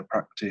video their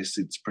practice,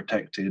 it's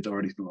protected or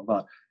anything like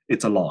that,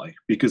 it's a lie.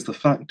 Because the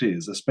fact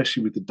is,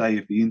 especially with the day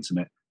of the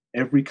internet,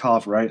 every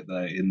carver out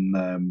there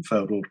in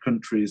third world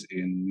countries,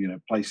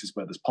 in places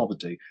where there's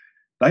poverty,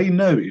 they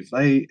know if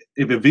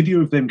a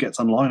video of them gets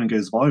online and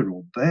goes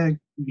viral, their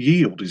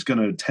yield is going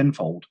to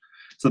tenfold.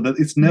 So that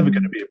it's never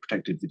going to be a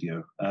protected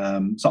video.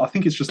 So I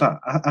think it's just that.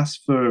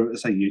 Ask for,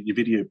 say, your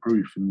video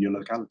proof in your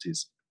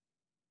localities.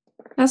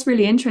 That's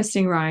really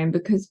interesting, Ryan,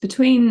 because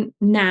between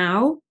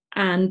now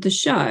and the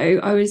show,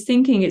 I was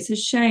thinking it's a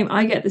shame.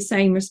 I get the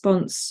same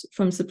response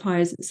from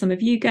suppliers that some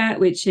of you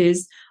get, which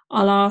is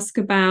I'll ask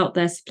about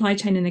their supply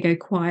chain and they go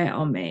quiet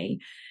on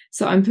me.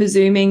 So I'm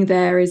presuming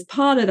there is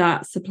part of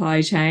that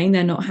supply chain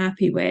they're not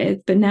happy with.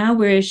 But now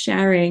we're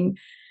sharing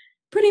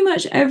pretty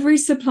much every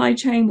supply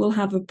chain will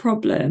have a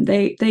problem.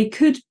 They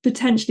could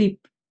potentially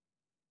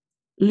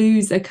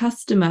lose a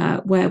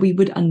customer where we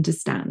would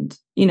understand.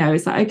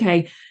 It's like,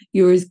 okay,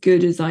 you're as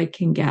good as I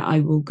can get. I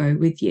will go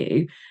with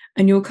you.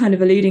 And you're kind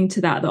of alluding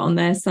to that on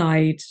their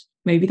side,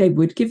 maybe they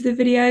would give the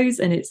videos,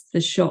 and it's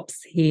the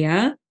shops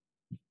here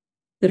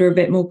that are a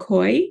bit more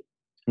coy.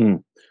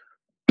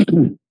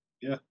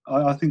 Yeah,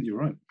 I think you're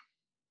right.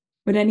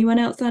 Would anyone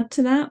else add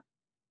to that?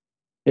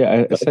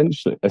 Yeah,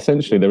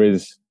 essentially, there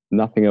is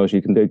nothing else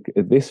you can do.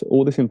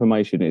 All this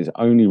information is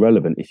only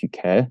relevant if you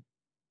care.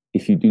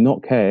 If you do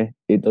not care,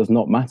 it does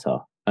not matter.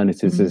 And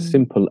it is as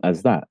simple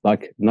as that.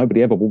 Like,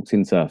 nobody ever walked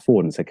into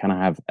Ford and said, "Can I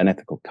have an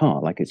ethical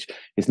car?" Like,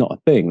 it's not a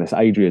thing. That's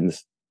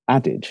Adrian's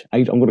adage.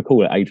 I'm going to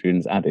call it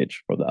Adrian's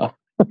adage from that.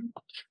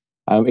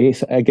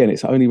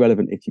 It's only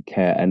relevant if you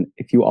care. And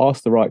if you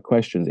ask the right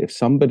questions, if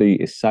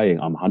somebody is saying,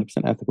 "I'm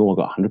 100% ethical, I've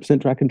got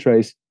 100% track and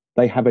trace,"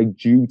 they have a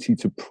duty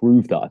to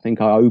prove that. I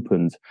think I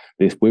opened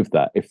this with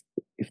that. If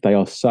they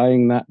are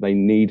saying that, they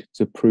need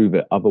to prove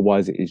it.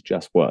 Otherwise, it is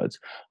just words.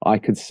 I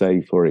could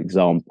say, for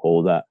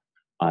example, that,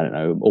 I don't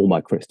know, all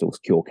my crystals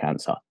cure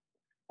cancer.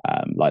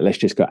 Like, let's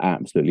just go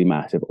absolutely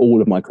massive.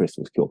 All of my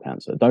crystals cure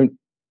cancer.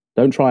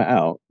 Don't try it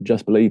out.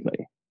 Just believe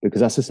me,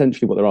 because that's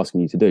essentially what they're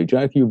asking you to do. Do you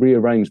know, if you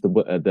rearrange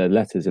the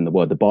letters in the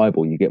word, the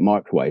Bible, you get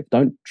microwave.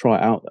 Don't try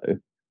it out though.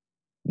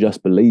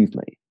 Just believe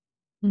me.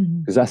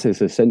 Because that's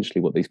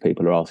essentially what these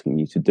people are asking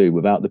you to do.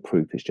 Without the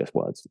proof, it's just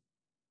words.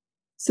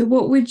 So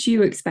what would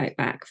you expect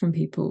back from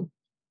people?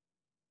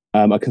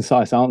 A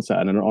concise answer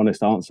and an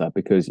honest answer,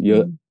 because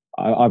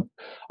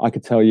I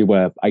could tell you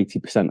where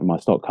 80% of my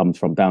stock comes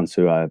from, down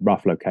to a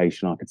rough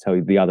location. I could tell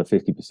you the other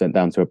 50%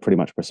 down to a pretty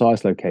much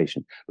precise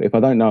location. But if I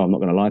don't know, I'm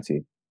not going to lie to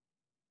you.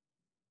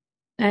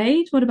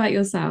 Aid, what about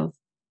yourself?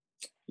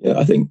 Yeah,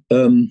 I think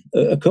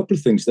a couple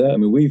of things there. I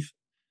mean, we've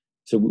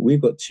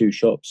got 2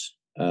 shops.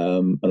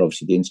 And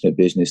obviously the internet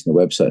business and the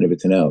website and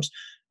everything else.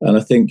 And I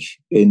think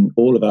in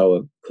all of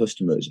our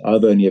customers,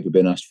 I've only ever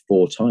been asked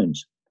 4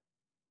 times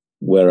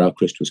where our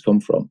crystals come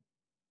from,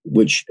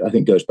 which I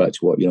think goes back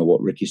to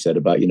what Ricky said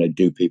about,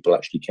 do people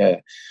actually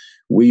care?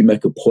 We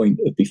make a point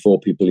of, before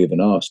people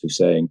even ask, of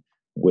saying,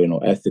 we're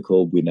not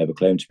ethical. We never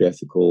claim to be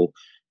ethical.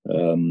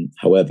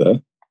 However,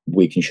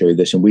 we can show you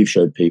this. And we've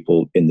showed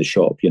people in the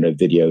shop,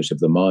 videos of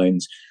the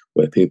mines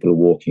where people are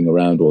walking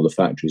around, or the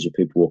factories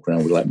where people walk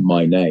around with, like,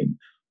 my name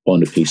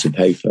on a piece of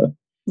paper.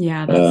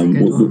 Yeah, that's a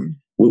good one.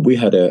 We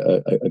had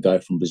a guy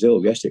from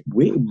Brazil yesterday.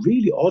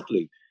 Really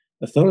oddly,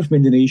 a fellow from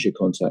Indonesia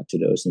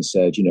contacted us and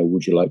said,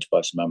 would you like to buy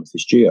some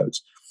amethyst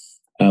geodes?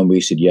 And we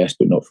said yes,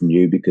 but not from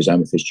you, because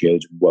amethyst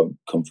geodes won't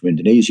come from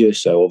Indonesia.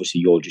 So obviously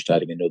you're just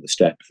adding another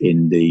step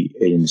in the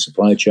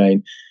supply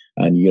chain.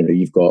 And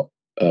you've got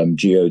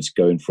geodes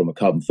going from a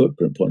carbon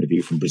footprint point of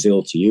view from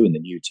Brazil to you, and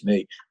then you to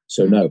me.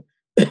 So no.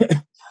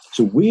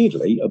 So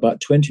weirdly,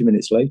 about 20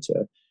 minutes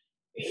later,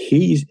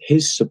 his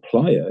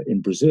supplier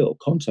in Brazil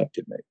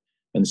contacted me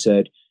and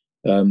said,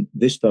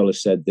 this fella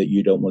said that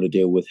you don't want to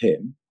deal with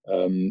him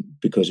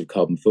because of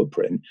carbon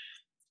footprint.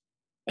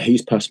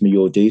 He's passed me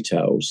your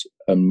details.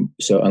 And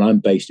I'm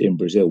based in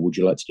Brazil. Would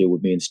you like to deal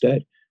with me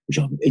instead? Which,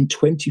 in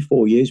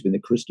 24 years in the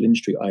crystal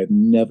industry, I have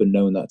never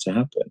known that to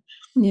happen.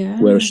 Yeah.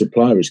 Where a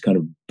supplier has kind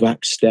of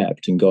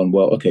backstepped and gone,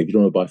 well, okay, if you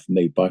don't want to buy from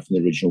me, buy from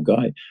the original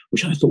guy,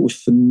 which I thought was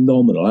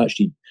phenomenal. I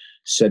actually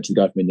said to the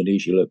guy from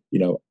Indonesia, look,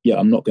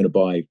 I'm not going to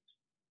buy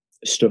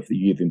stuff that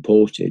you've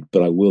imported,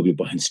 but I will be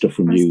buying stuff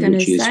from you,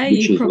 which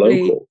is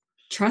local.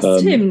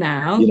 Trust him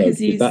now, because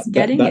he's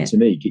getting that it. To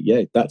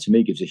me, that to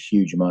me gives a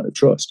huge amount of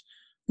trust.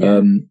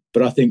 Yeah.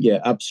 But I think,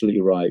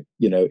 absolutely right.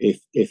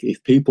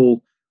 If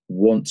people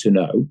want to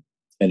know,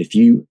 and if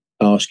you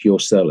ask your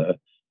seller,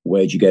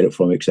 where'd you get it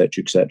from, etc.,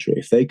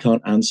 if they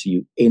can't answer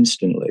you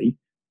instantly,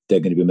 they're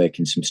going to be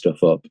making some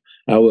stuff up.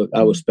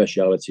 Our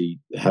speciality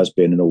has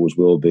been and always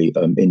will be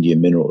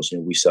Indian minerals.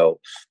 We sell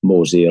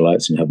more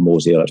zeolites and have more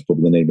zeolites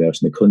probably than anybody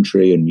else in the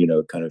country, and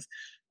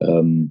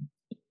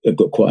I've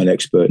got quite an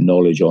expert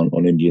knowledge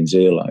on Indian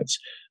zeolites.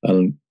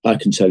 And I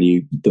can tell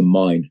you the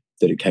mine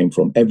that it came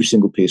from. Every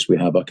single piece we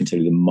have, I can tell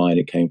you the mine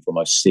it came from.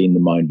 I've seen the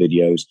mine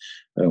videos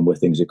where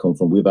things have come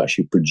from. We've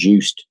actually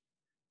we've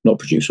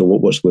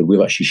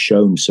actually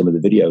shown some of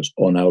the videos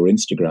on our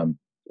Instagram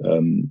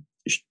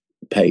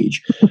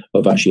page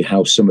of actually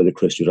how some of the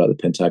crystals, like the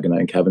pentagonite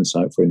and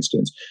cavensite, for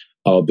instance,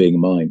 are being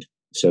mined.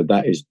 So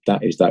that is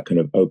that kind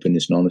of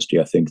openness and honesty,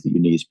 I think, that you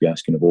need to be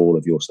asking of all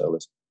of your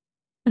sellers.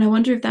 And I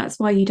wonder if that's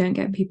why you don't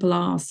get people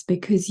asked,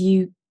 because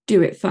you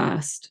do it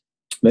first.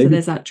 Maybe. So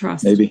there's that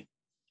trust.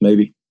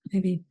 Maybe.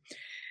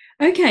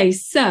 Okay,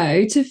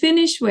 so to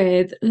finish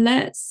with,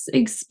 let's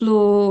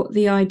explore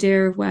the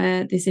idea of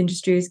where this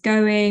industry is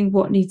going,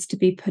 what needs to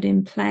be put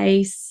in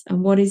place,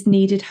 and what is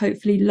needed,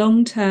 hopefully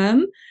long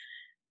term,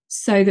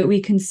 so that we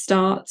can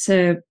start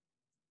to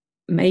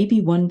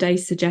maybe one day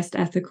suggest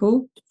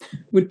ethical.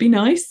 Would be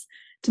nice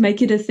to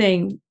make it a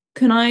thing.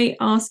 Can I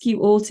ask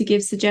you all to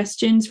give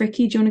suggestions?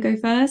 Ricky, do you want to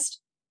go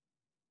first?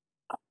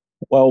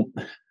 Well,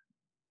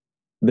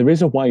 there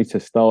is a way to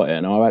start it,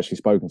 and I've actually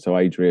spoken to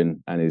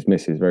Adrian and his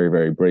missus very,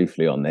 very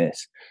briefly on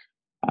this.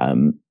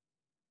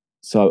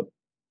 So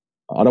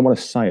I don't want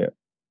to say it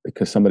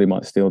because somebody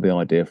might steal the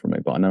idea from me,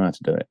 but I know how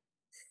to do it.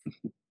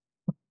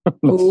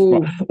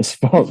 As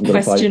far as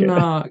question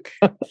mark.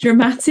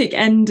 Dramatic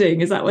ending.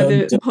 Is that where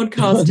the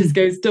podcast just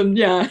goes done?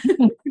 Yeah,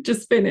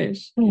 just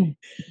finish.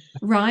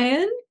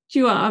 Ryan, do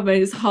you want? I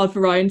mean, it's hard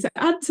for Ryan to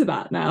add to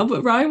that now,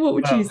 but Ryan, what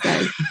would you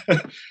say?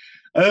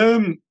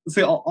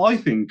 See, I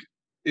think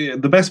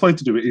the best way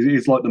to do it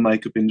is like the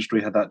makeup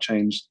industry had that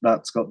changed.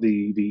 That's got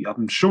the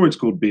I'm sure it's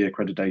called B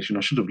accreditation.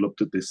 I should have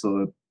looked at this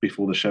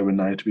before the show and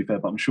now, to be fair,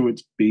 but I'm sure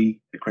it's B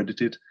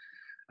accredited,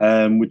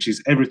 which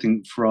is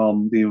everything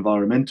from the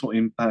environmental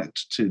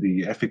impact to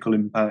the ethical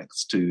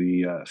impacts to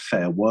the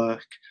fair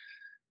work.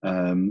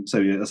 So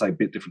yeah, that's a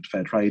bit different to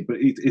fair trade, but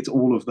it's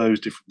all of those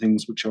different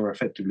things which are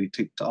effectively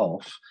ticked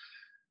off.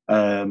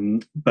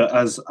 But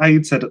as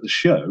Aid said at the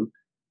show,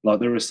 like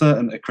there are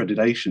certain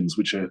accreditations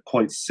which are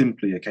quite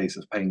simply a case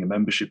of paying a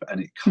membership, and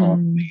it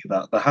can't be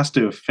that. There has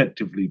to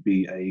effectively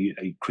be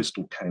a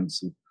crystal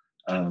council.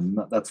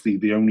 That's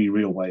the only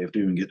real way of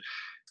doing it.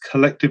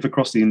 Collective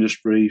across the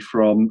industry,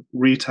 from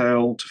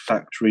retail to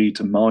factory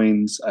to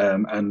mines,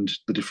 and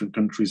the different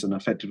countries, and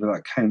effectively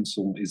that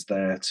council is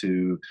there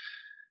to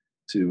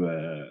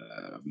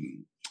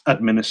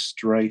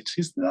administrate.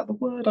 Is that the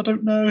word? I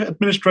don't know.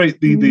 Administrate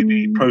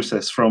the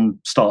process from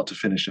start to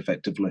finish,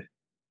 effectively.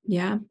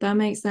 Yeah, that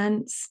makes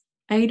sense.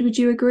 Aid, would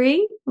you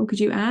agree, or could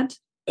you add?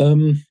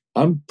 I'm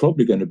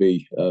probably going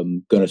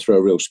to throw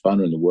a real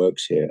spanner in the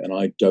works here, and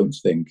I don't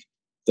think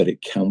that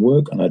it can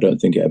work, and I don't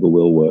think it ever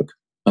will work.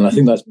 And I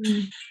think that's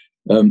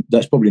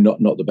probably not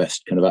the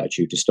best kind of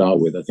attitude to start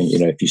with. I think,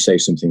 if you say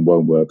something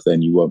won't work,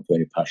 then you won't put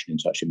any passion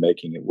into actually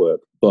making it work.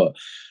 But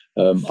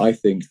I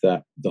think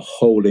that the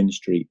whole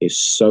industry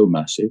is so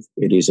massive.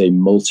 It is a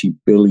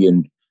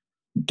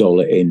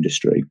multi-billion-dollar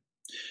industry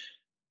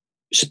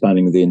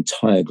spanning the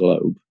entire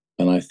globe.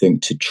 And I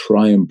think to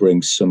try and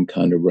bring some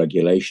kind of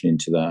regulation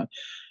into that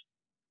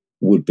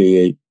would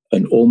be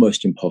an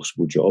almost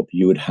impossible job.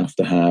 You would have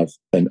to have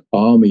an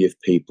army of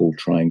people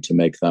trying to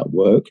make that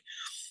work.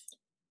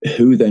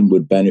 Who then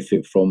would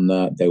benefit from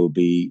that? It would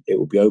be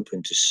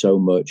open to so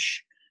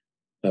much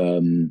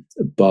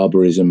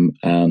barbarism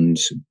and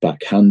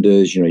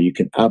backhanders. You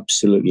can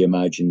absolutely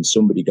imagine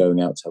somebody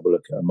going out to have a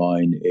look at a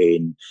mine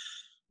in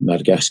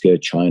Madagascar,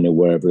 China,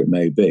 wherever it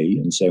may be,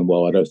 and saying,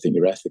 well, I don't think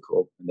you're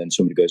ethical. And then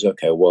somebody goes,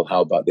 okay, well,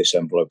 how about this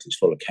envelope that's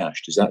full of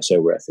cash? Does that say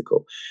we're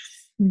ethical?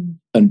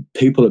 And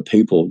people are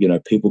people.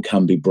 People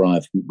can be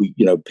bribed.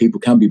 People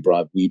can be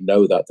bribed. We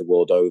know that the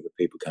world over,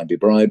 people can be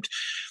bribed.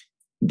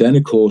 Then,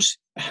 of course,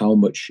 how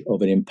much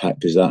of an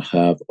impact does that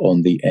have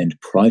on the end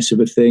price of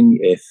a thing?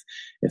 If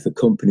a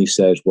company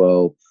says,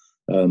 well,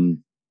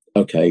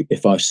 okay,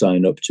 if I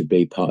sign up to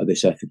be part of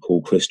this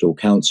ethical crystal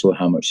council,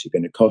 how much is it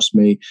going to cost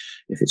me?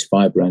 If it's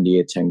 $5,000 a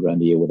year,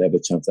 $10,000 a year, whatever,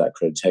 to have that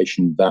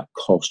accreditation, that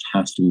cost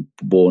has to be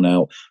borne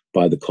out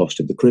by the cost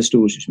of the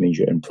crystals, which means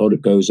your end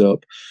product goes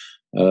up.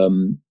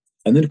 And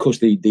then, of course,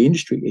 the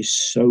industry is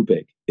so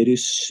big. It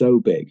is so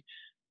big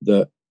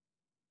that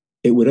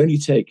it would only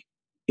take,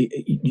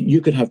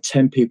 you could have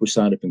 10 people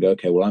sign up and go,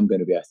 okay, well, I'm going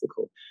to be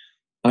ethical.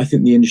 I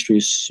think the industry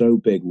is so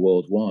big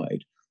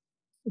worldwide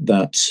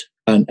that,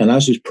 and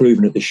as was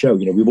proven at the show,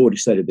 we've already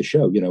said at the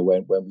show,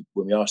 when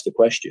we asked the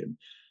question,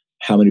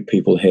 how many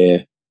people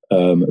here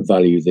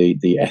value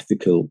the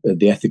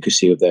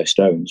efficacy of their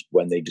stones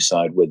when they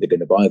decide whether they're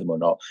going to buy them or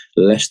not,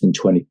 less than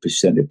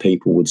 20% of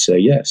people would say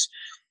yes.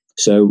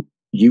 So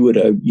you would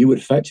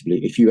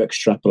effectively, if you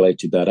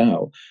extrapolated that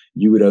out,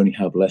 you would only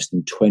have less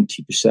than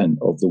 20%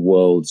 of the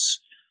world's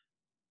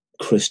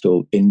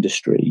crystal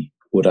industry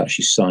would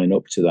actually sign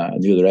up to that,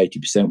 and the other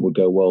 80% would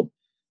go, well,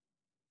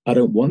 I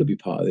don't want to be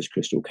part of this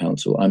crystal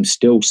council. I'm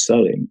still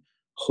selling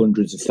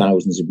hundreds of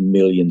thousands of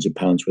millions of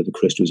pounds worth of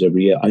crystals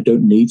every year. I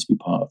don't need to be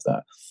part of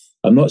that.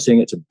 I'm not saying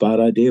it's a bad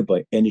idea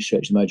by any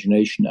stretch of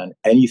imagination, and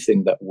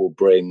anything that will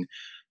bring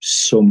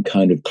some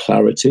kind of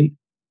clarity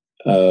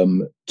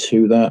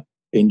to that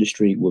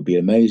industry would be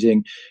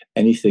amazing.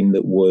 Anything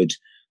that would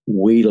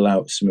wheedle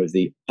out some of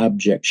the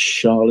abject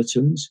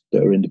charlatans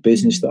that are in the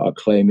business that are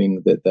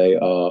claiming that they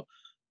are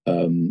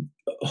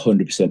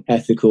 100%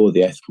 ethical,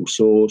 the ethical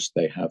source,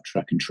 they have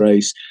track and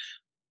trace.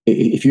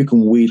 If you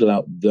can wheedle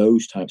out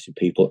those types of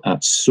people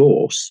at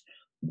source,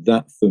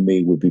 that for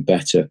me would be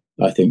better.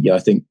 I think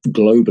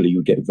globally you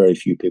would get very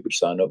few people to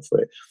sign up for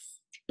it.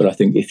 But I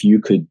think if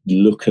you could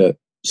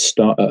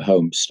start at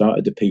home, start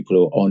at the people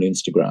who are on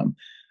Instagram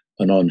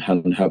and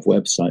have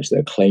websites that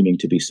are claiming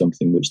to be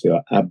something which they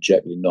are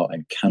abjectly not,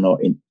 and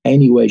cannot in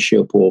any way,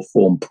 shape or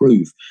form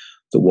prove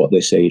that what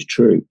they say is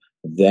true.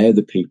 They're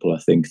the people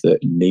I think that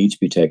need to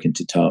be taken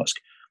to task.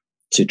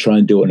 To try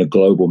and do it on a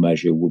global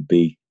measure would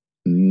be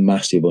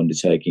massive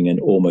undertaking and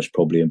almost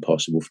probably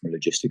impossible from a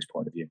logistics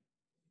point of view.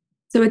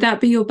 So would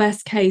that be your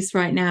best case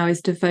right now,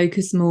 is to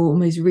focus more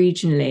almost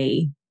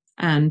regionally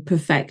and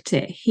perfect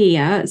it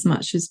here as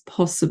much as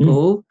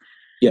possible?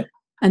 Yeah.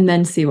 And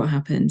then see what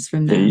happens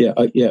from there?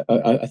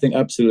 I think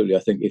absolutely. I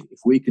think if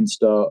we can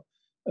start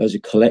as a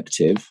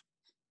collective,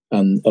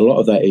 and a lot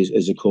of that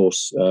is of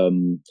course,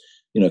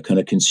 kind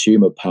of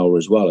consumer power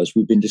as well, as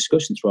we've been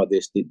discussing throughout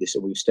this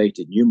we've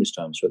stated numerous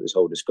times throughout this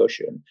whole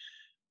discussion.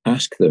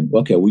 Ask them,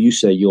 okay, well, you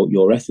say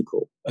you're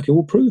ethical. Okay,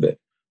 well, prove it.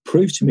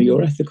 Prove to me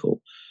you're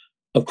ethical.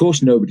 Of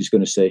course, nobody's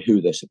going to say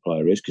who their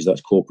supplier is, because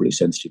that's corporately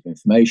sensitive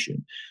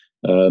information.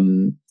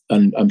 And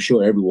and I'm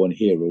sure everyone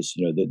here is,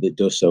 that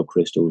does sell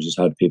crystals has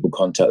had people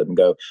contact them and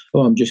go,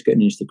 "Oh, I'm just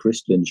getting into the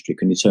crystal industry.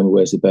 Can you tell me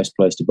where's the best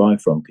place to buy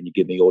from? Can you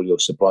give me all your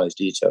suppliers'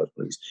 details,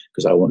 please?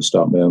 Because I want to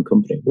start my own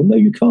company." Well, no,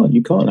 you can't.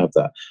 You can't have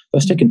that.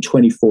 That's taken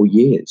 24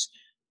 years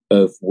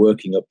of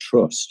working up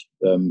trust,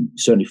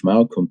 certainly from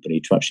our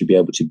company, to actually be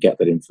able to get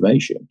that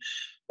information.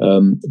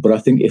 But I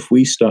think if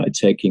we started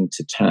taking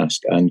to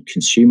task and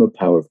consumer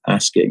power of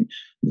asking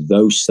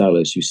those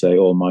sellers who say,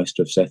 "Oh, my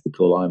stuff's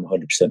ethical, I'm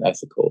 100%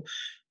 ethical,"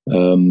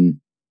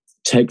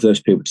 take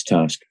those people to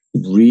task,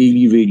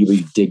 really, really,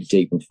 really dig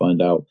deep and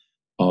find out,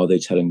 are they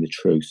telling the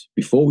truth?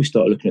 Before we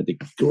start looking at the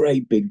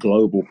great big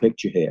global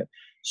picture here,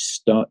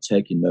 start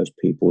taking those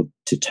people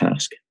to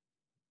task.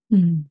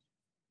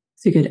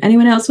 So good.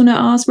 Anyone else want to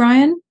ask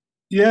Ryan?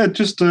 Yeah,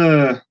 just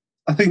I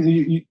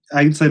think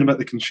Aid saying about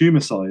the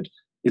consumer side,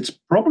 it's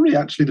probably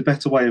actually the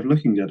better way of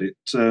looking at it.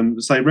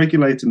 Say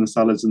regulating the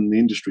sellers and the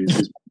industries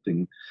is one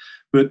thing,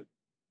 but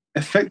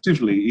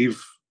effectively,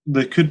 if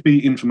there could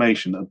be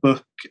information, a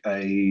book,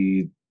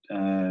 a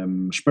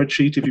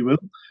spreadsheet, if you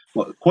will,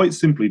 what quite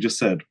simply just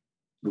said,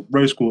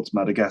 rose quartz,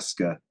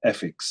 Madagascar,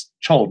 ethics,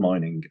 child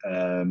mining,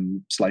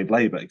 slave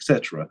labour,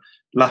 etc.,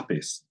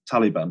 lapis,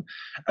 Taliban,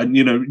 and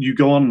you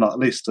go on that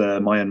list,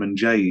 Myanmar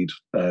jade,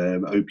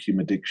 opium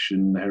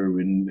addiction,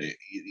 heroin,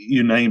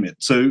 you name it.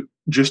 So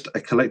just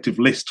a collective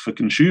list for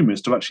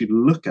consumers to actually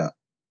look at,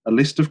 a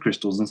list of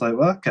crystals and say,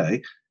 well,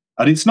 okay.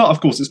 And it's not,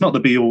 of course, it's not the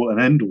be-all and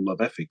end-all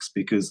of ethics,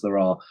 because there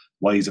are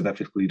ways of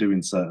ethically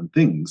doing certain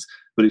things.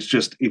 But it's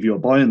just, if you're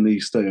buying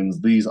these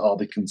stones, these are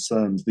the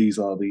concerns, these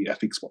are the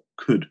ethics what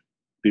could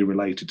be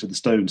related to the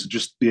stones, so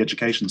just the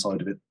education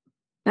side of it.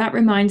 That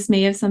reminds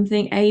me of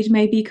something Aid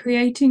may be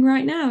creating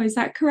right now. Is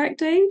that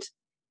correct, Aid?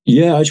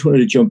 Yeah, I just wanted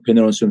to jump in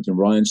on something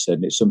Ryan said,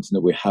 and it's something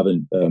that we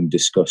haven't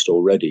discussed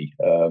already.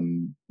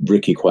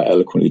 Ricky quite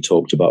eloquently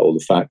talked about all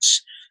the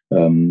facts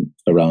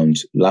around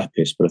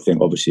lapis, but I think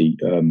obviously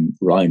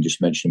Ryan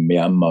just mentioned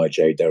Myanmar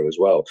jade there as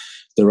well.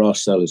 There are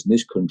sellers in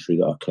this country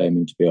that are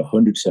claiming to be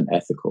 100%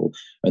 ethical,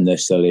 and they're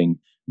selling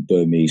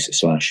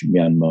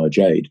Burmese/Myanmar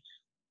jade.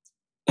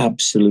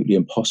 Absolutely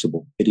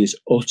impossible. It is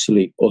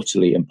utterly,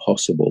 utterly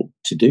impossible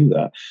to do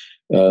that.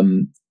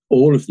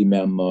 All of the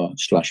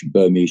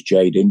Myanmar/Burmese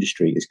jade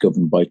industry is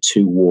governed by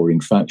two warring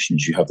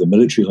factions. You have the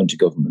military junta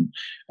government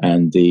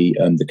and the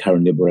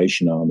Karen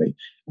Liberation Army,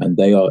 and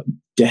they are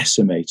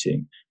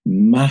decimating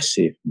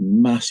massive,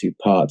 massive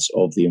parts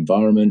of the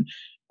environment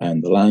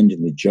and the land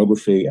and the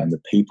geography and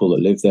the people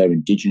that live there,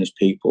 indigenous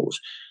peoples,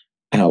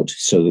 out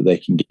so that they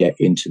can get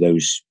into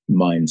those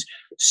mines.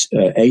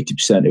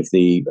 80% of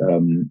the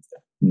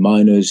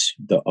miners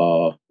that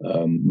are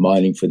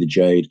mining for the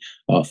jade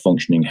are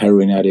functioning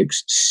heroin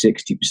addicts.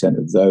 60%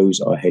 of those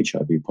are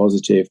HIV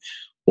positive.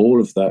 All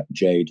of that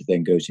jade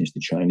then goes into the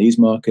Chinese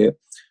market.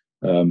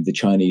 The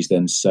Chinese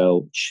then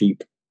sell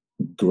cheap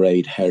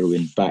grade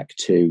heroin back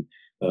to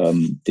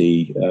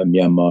the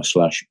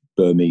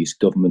Myanmar/Burmese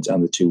government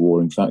and the two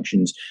warring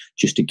factions,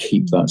 just to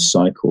keep that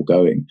cycle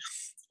going.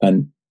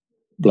 And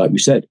like we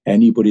said,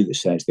 anybody that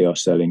says they are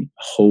selling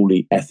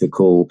wholly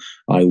ethical,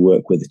 I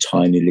work with a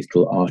tiny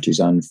little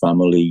artisan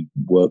family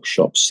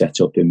workshop set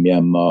up in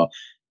Myanmar,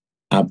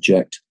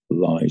 abject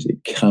lies.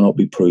 It cannot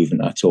be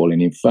proven at all.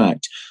 And in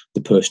fact,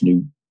 the person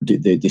who,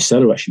 the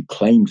seller actually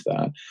claimed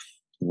that.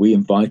 We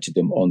invited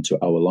them onto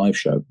our live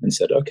show and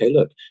said, okay,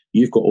 look,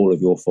 you've got all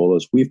of your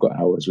followers, we've got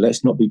ours.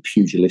 Let's not be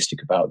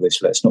pugilistic about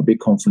this. Let's not be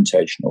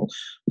confrontational.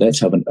 Let's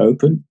have an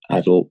open,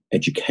 adult,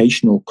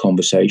 educational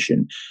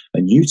conversation.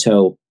 And you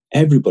tell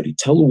everybody,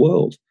 tell the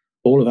world,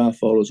 all of our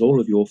followers, all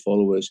of your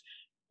followers,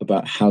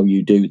 about how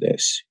you do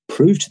this.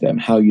 Prove to them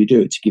how you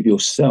do it, to give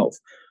yourself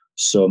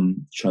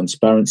some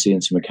transparency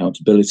and some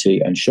accountability,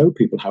 and show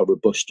people how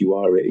robust you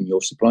are in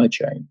your supply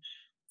chain.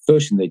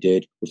 First thing they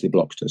did was they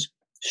blocked us.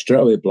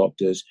 Straight away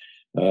blocked us,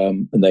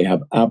 and they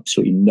have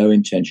absolutely no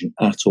intention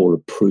at all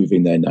of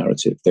proving their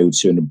narrative. They would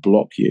sooner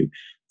block you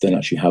than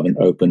actually have an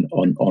open,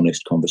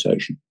 honest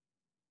conversation.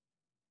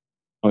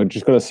 I've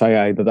just got to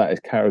say, that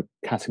is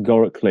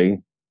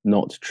categorically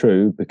not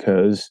true,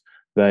 because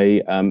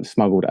they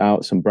smuggled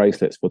out some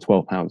bracelets for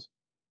 £12.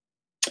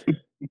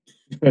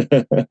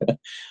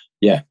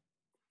 Yeah.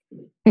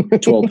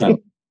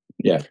 £12.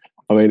 Yeah.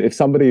 I mean, if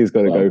somebody is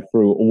going to go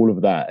through all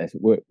of that,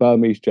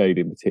 Burmese jade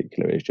in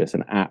particular is just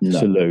an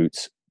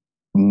absolute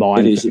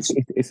mind.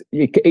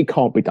 It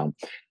can't be done.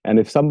 And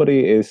if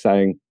somebody is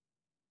saying,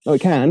 "Oh,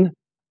 it can,"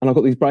 and I've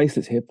got these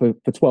bracelets here for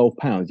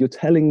 £12, you're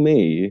telling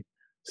me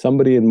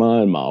somebody in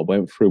Myanmar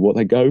went through what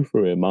they go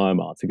through in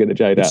Myanmar to get the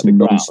jade out of the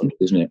ground,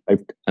 isn't it?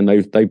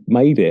 They've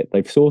made it.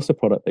 They've sourced the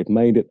product. They've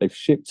made it. They've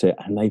shipped it,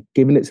 and they've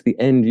given it to the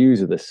end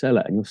user, the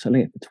seller, and you're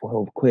selling it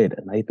for £12,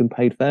 and they've been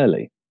paid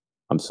fairly.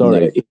 I'm sorry.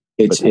 No,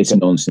 it's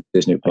nonsense,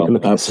 isn't it,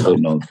 Paul? Absolute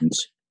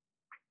nonsense.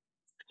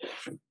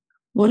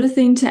 What a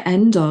thing to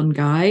end on,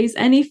 guys.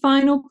 Any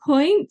final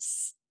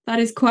points? That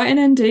is quite an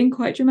ending,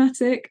 quite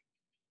dramatic.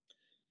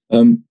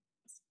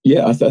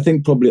 Yeah, I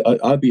think probably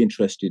I'd be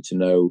interested to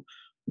know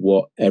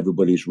what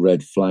everybody's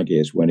red flag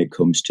is when it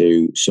comes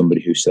to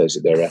somebody who says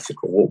that they're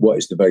ethical. What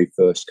is the very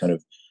first kind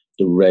of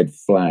the red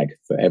flag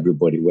for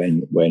everybody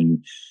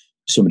when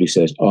somebody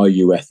says, "Are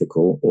you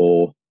ethical?"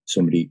 or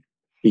somebody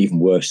even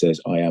worse says,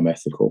 "I am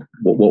ethical"?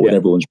 What would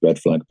everyone's red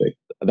flag be?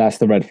 That's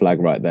the red flag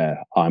right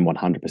there. I'm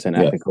 100%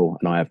 ethical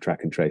and I have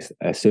track and trace.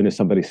 As soon as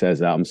somebody says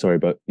that, I'm sorry,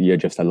 but you're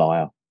just a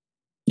liar.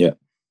 Yeah.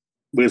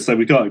 We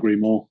can't agree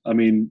more. I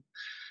mean,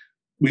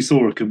 we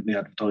saw a company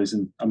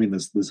advertising. I mean,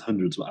 there's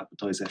hundreds that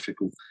advertise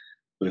ethical,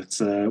 but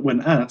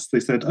when asked, they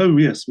said, "Oh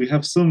yes, we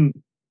have some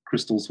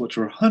crystals which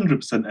are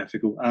 100%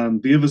 ethical,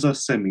 and the others are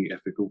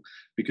semi-ethical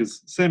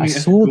because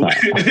semi-ethical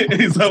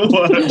is a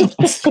word."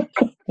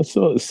 I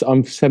saw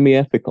I'm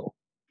semi-ethical.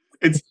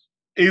 It's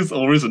is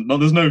or isn't. No,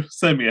 there's no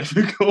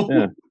semi-ethical.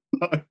 Yeah.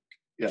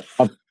 Yeah.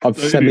 I've got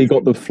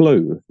the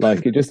flu.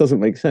 Like, it just doesn't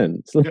make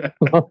sense. Yeah.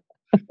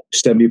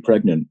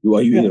 Semi-pregnant.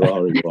 Well, you either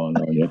are or you aren't,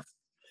 aren't you?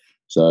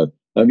 So,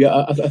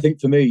 I think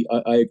for me,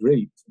 I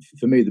agree.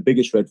 For me, the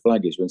biggest red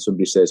flag is when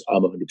somebody says,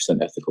 "I'm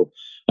 100% ethical."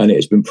 And it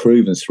has been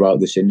proven throughout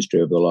this industry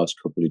over the last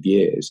couple of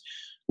years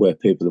where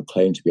people have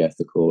claimed to be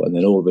ethical, and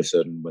then all of a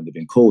sudden, when they've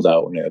been called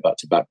out on it, about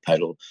to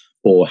backpedal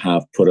or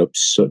have put up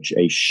such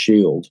a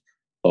shield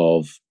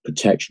of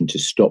protection to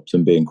stop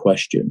them being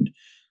questioned.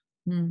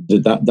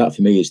 That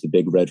for me is the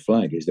big red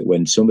flag, is that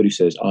when somebody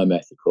says, "I'm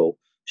ethical,"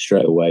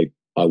 straight away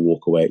I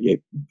walk away.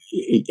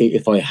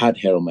 If I had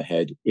hair on my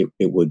head, it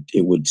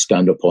would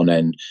stand up on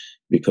end,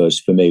 because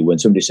for me, when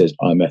somebody says,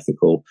 "I'm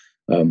ethical,"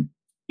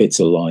 it's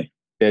a lie.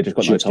 Yeah, just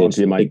got no time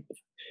for you, mate.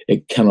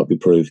 It cannot be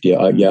proved.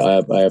 I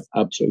have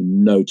absolutely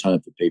no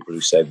time for people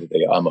who say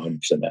that I'm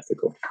 100%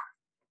 ethical.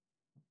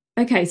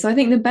 Okay, so I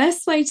think the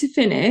best way to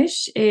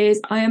finish is,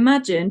 I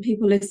imagine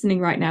people listening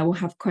right now will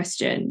have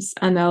questions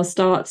and they'll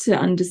start to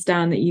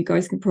understand that you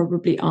guys can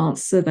probably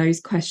answer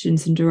those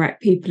questions and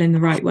direct people in the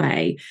right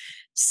way.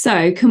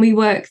 So can we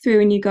work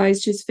through and you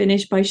guys just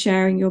finish by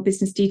sharing your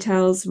business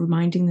details,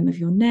 reminding them of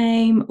your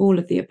name, all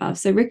of the above?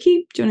 So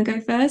Ricky, do you want to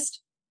go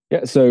first?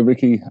 Yeah, so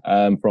Ricky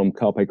from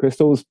Carpe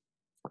Crystals.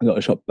 We've got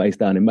a shop based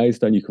down in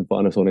Maidstone. You can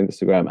find us on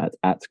Instagram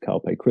at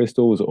Carpe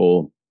Crystals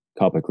or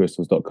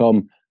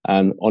carpecrystals.com.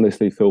 And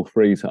honestly, feel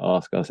free to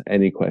ask us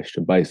any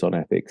question based on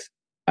ethics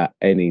at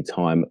any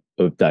time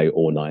of day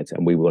or night,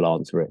 and we will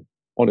answer it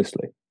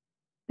honestly.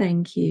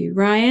 Thank you.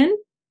 Ryan?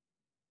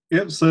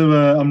 Yep, so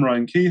I'm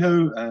Ryan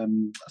Kehoe.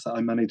 So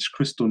I manage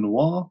Crystal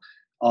Noir.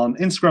 On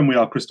Instagram, we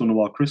are Crystal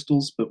Noir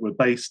Crystals, but we're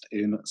based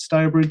in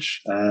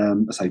Stourbridge. I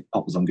say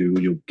pop us on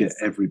Google, you'll get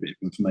every bit of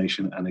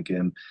information. And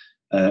again,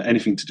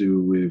 anything to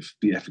do with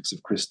the ethics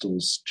of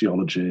crystals,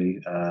 geology,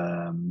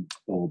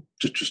 or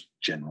just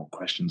general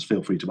questions,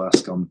 feel free to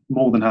ask. I'm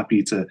more than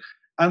happy to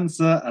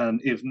answer.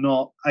 And if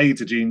not, A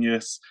to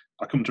Genius,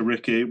 I come to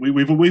Ricky.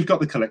 We've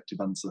got the collective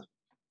answer.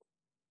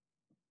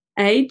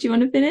 A, do you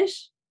want to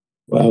finish?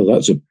 Well,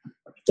 that's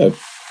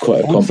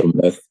quite a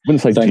compliment there.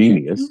 Wouldn't say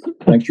genius.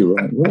 Thank you,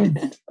 Ryan.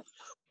 Well,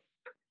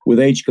 with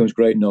age comes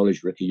great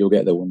knowledge, Ricky. You'll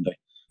get there one day.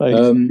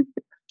 Thanks.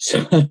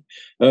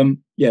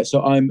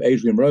 So I'm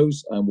Adrian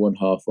Rose. I'm one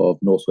half of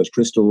Northwest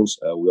Crystals.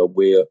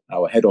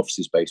 Our head office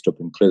is based up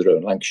in Clitheroe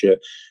in Lancashire.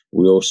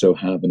 We also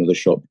have another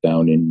shop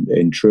down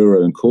in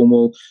Truro in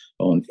Cornwall.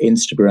 On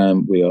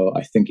Instagram, we are,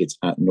 I think it's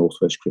at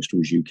Northwest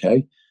Crystals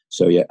UK.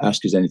 So yeah,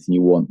 ask us anything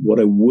you want. What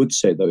I would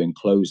say though in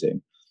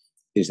closing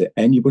is that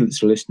anybody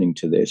that's listening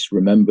to this,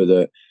 remember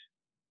that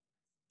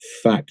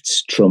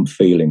facts trump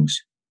feelings.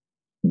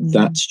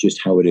 That's just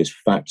how it is.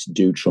 Facts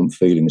do trump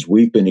feelings.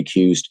 We've been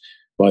accused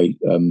by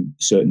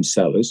certain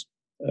sellers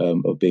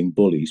of being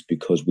bullies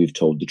because we've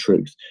told the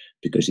truth,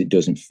 because it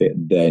doesn't fit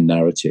their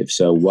narrative.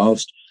 So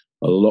whilst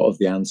a lot of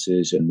the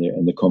answers and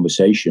the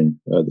conversation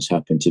that's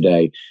happened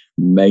today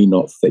may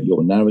not fit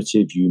your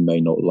narrative, you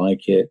may not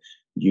like it,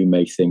 you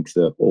may think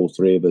that all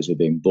three of us are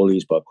being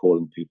bullies by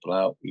calling people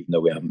out, even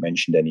though we haven't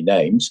mentioned any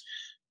names.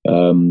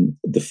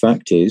 The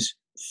fact is,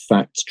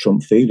 facts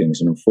trump feelings.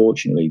 And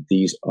unfortunately,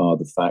 these are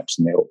the facts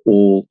and they're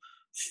all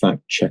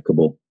fact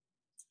checkable.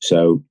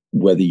 So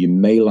whether you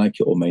may like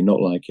it or may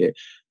not like it,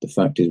 the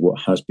fact is what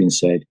has been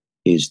said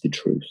is the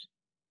truth.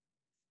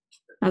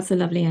 That's a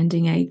lovely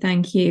ending, Aid.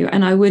 Thank you.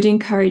 And I would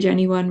encourage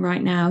anyone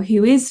right now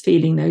who is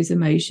feeling those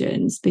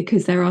emotions,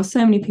 because there are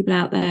so many people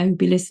out there who'll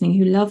be listening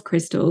who love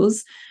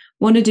crystals,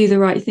 want to do the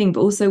right thing,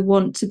 but also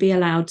want to be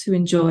allowed to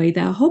enjoy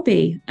their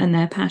hobby and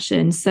their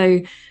passion. So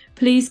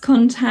please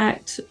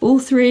contact all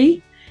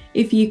three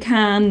if you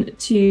can,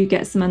 to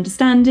get some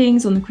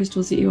understandings on the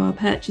crystals that you are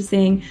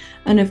purchasing.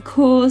 And of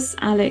course,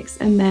 Alex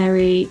and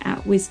Mary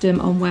at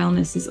Wisdom on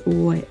Wellness is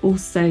always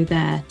also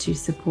there to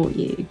support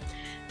you.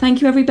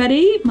 Thank you,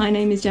 everybody. My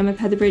name is Gemma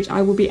Petherbridge.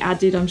 I will be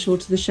added, I'm sure,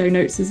 to the show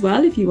notes as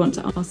well if you want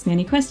to ask me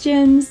any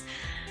questions.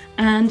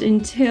 And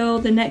until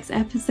the next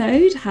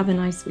episode, have a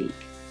nice week.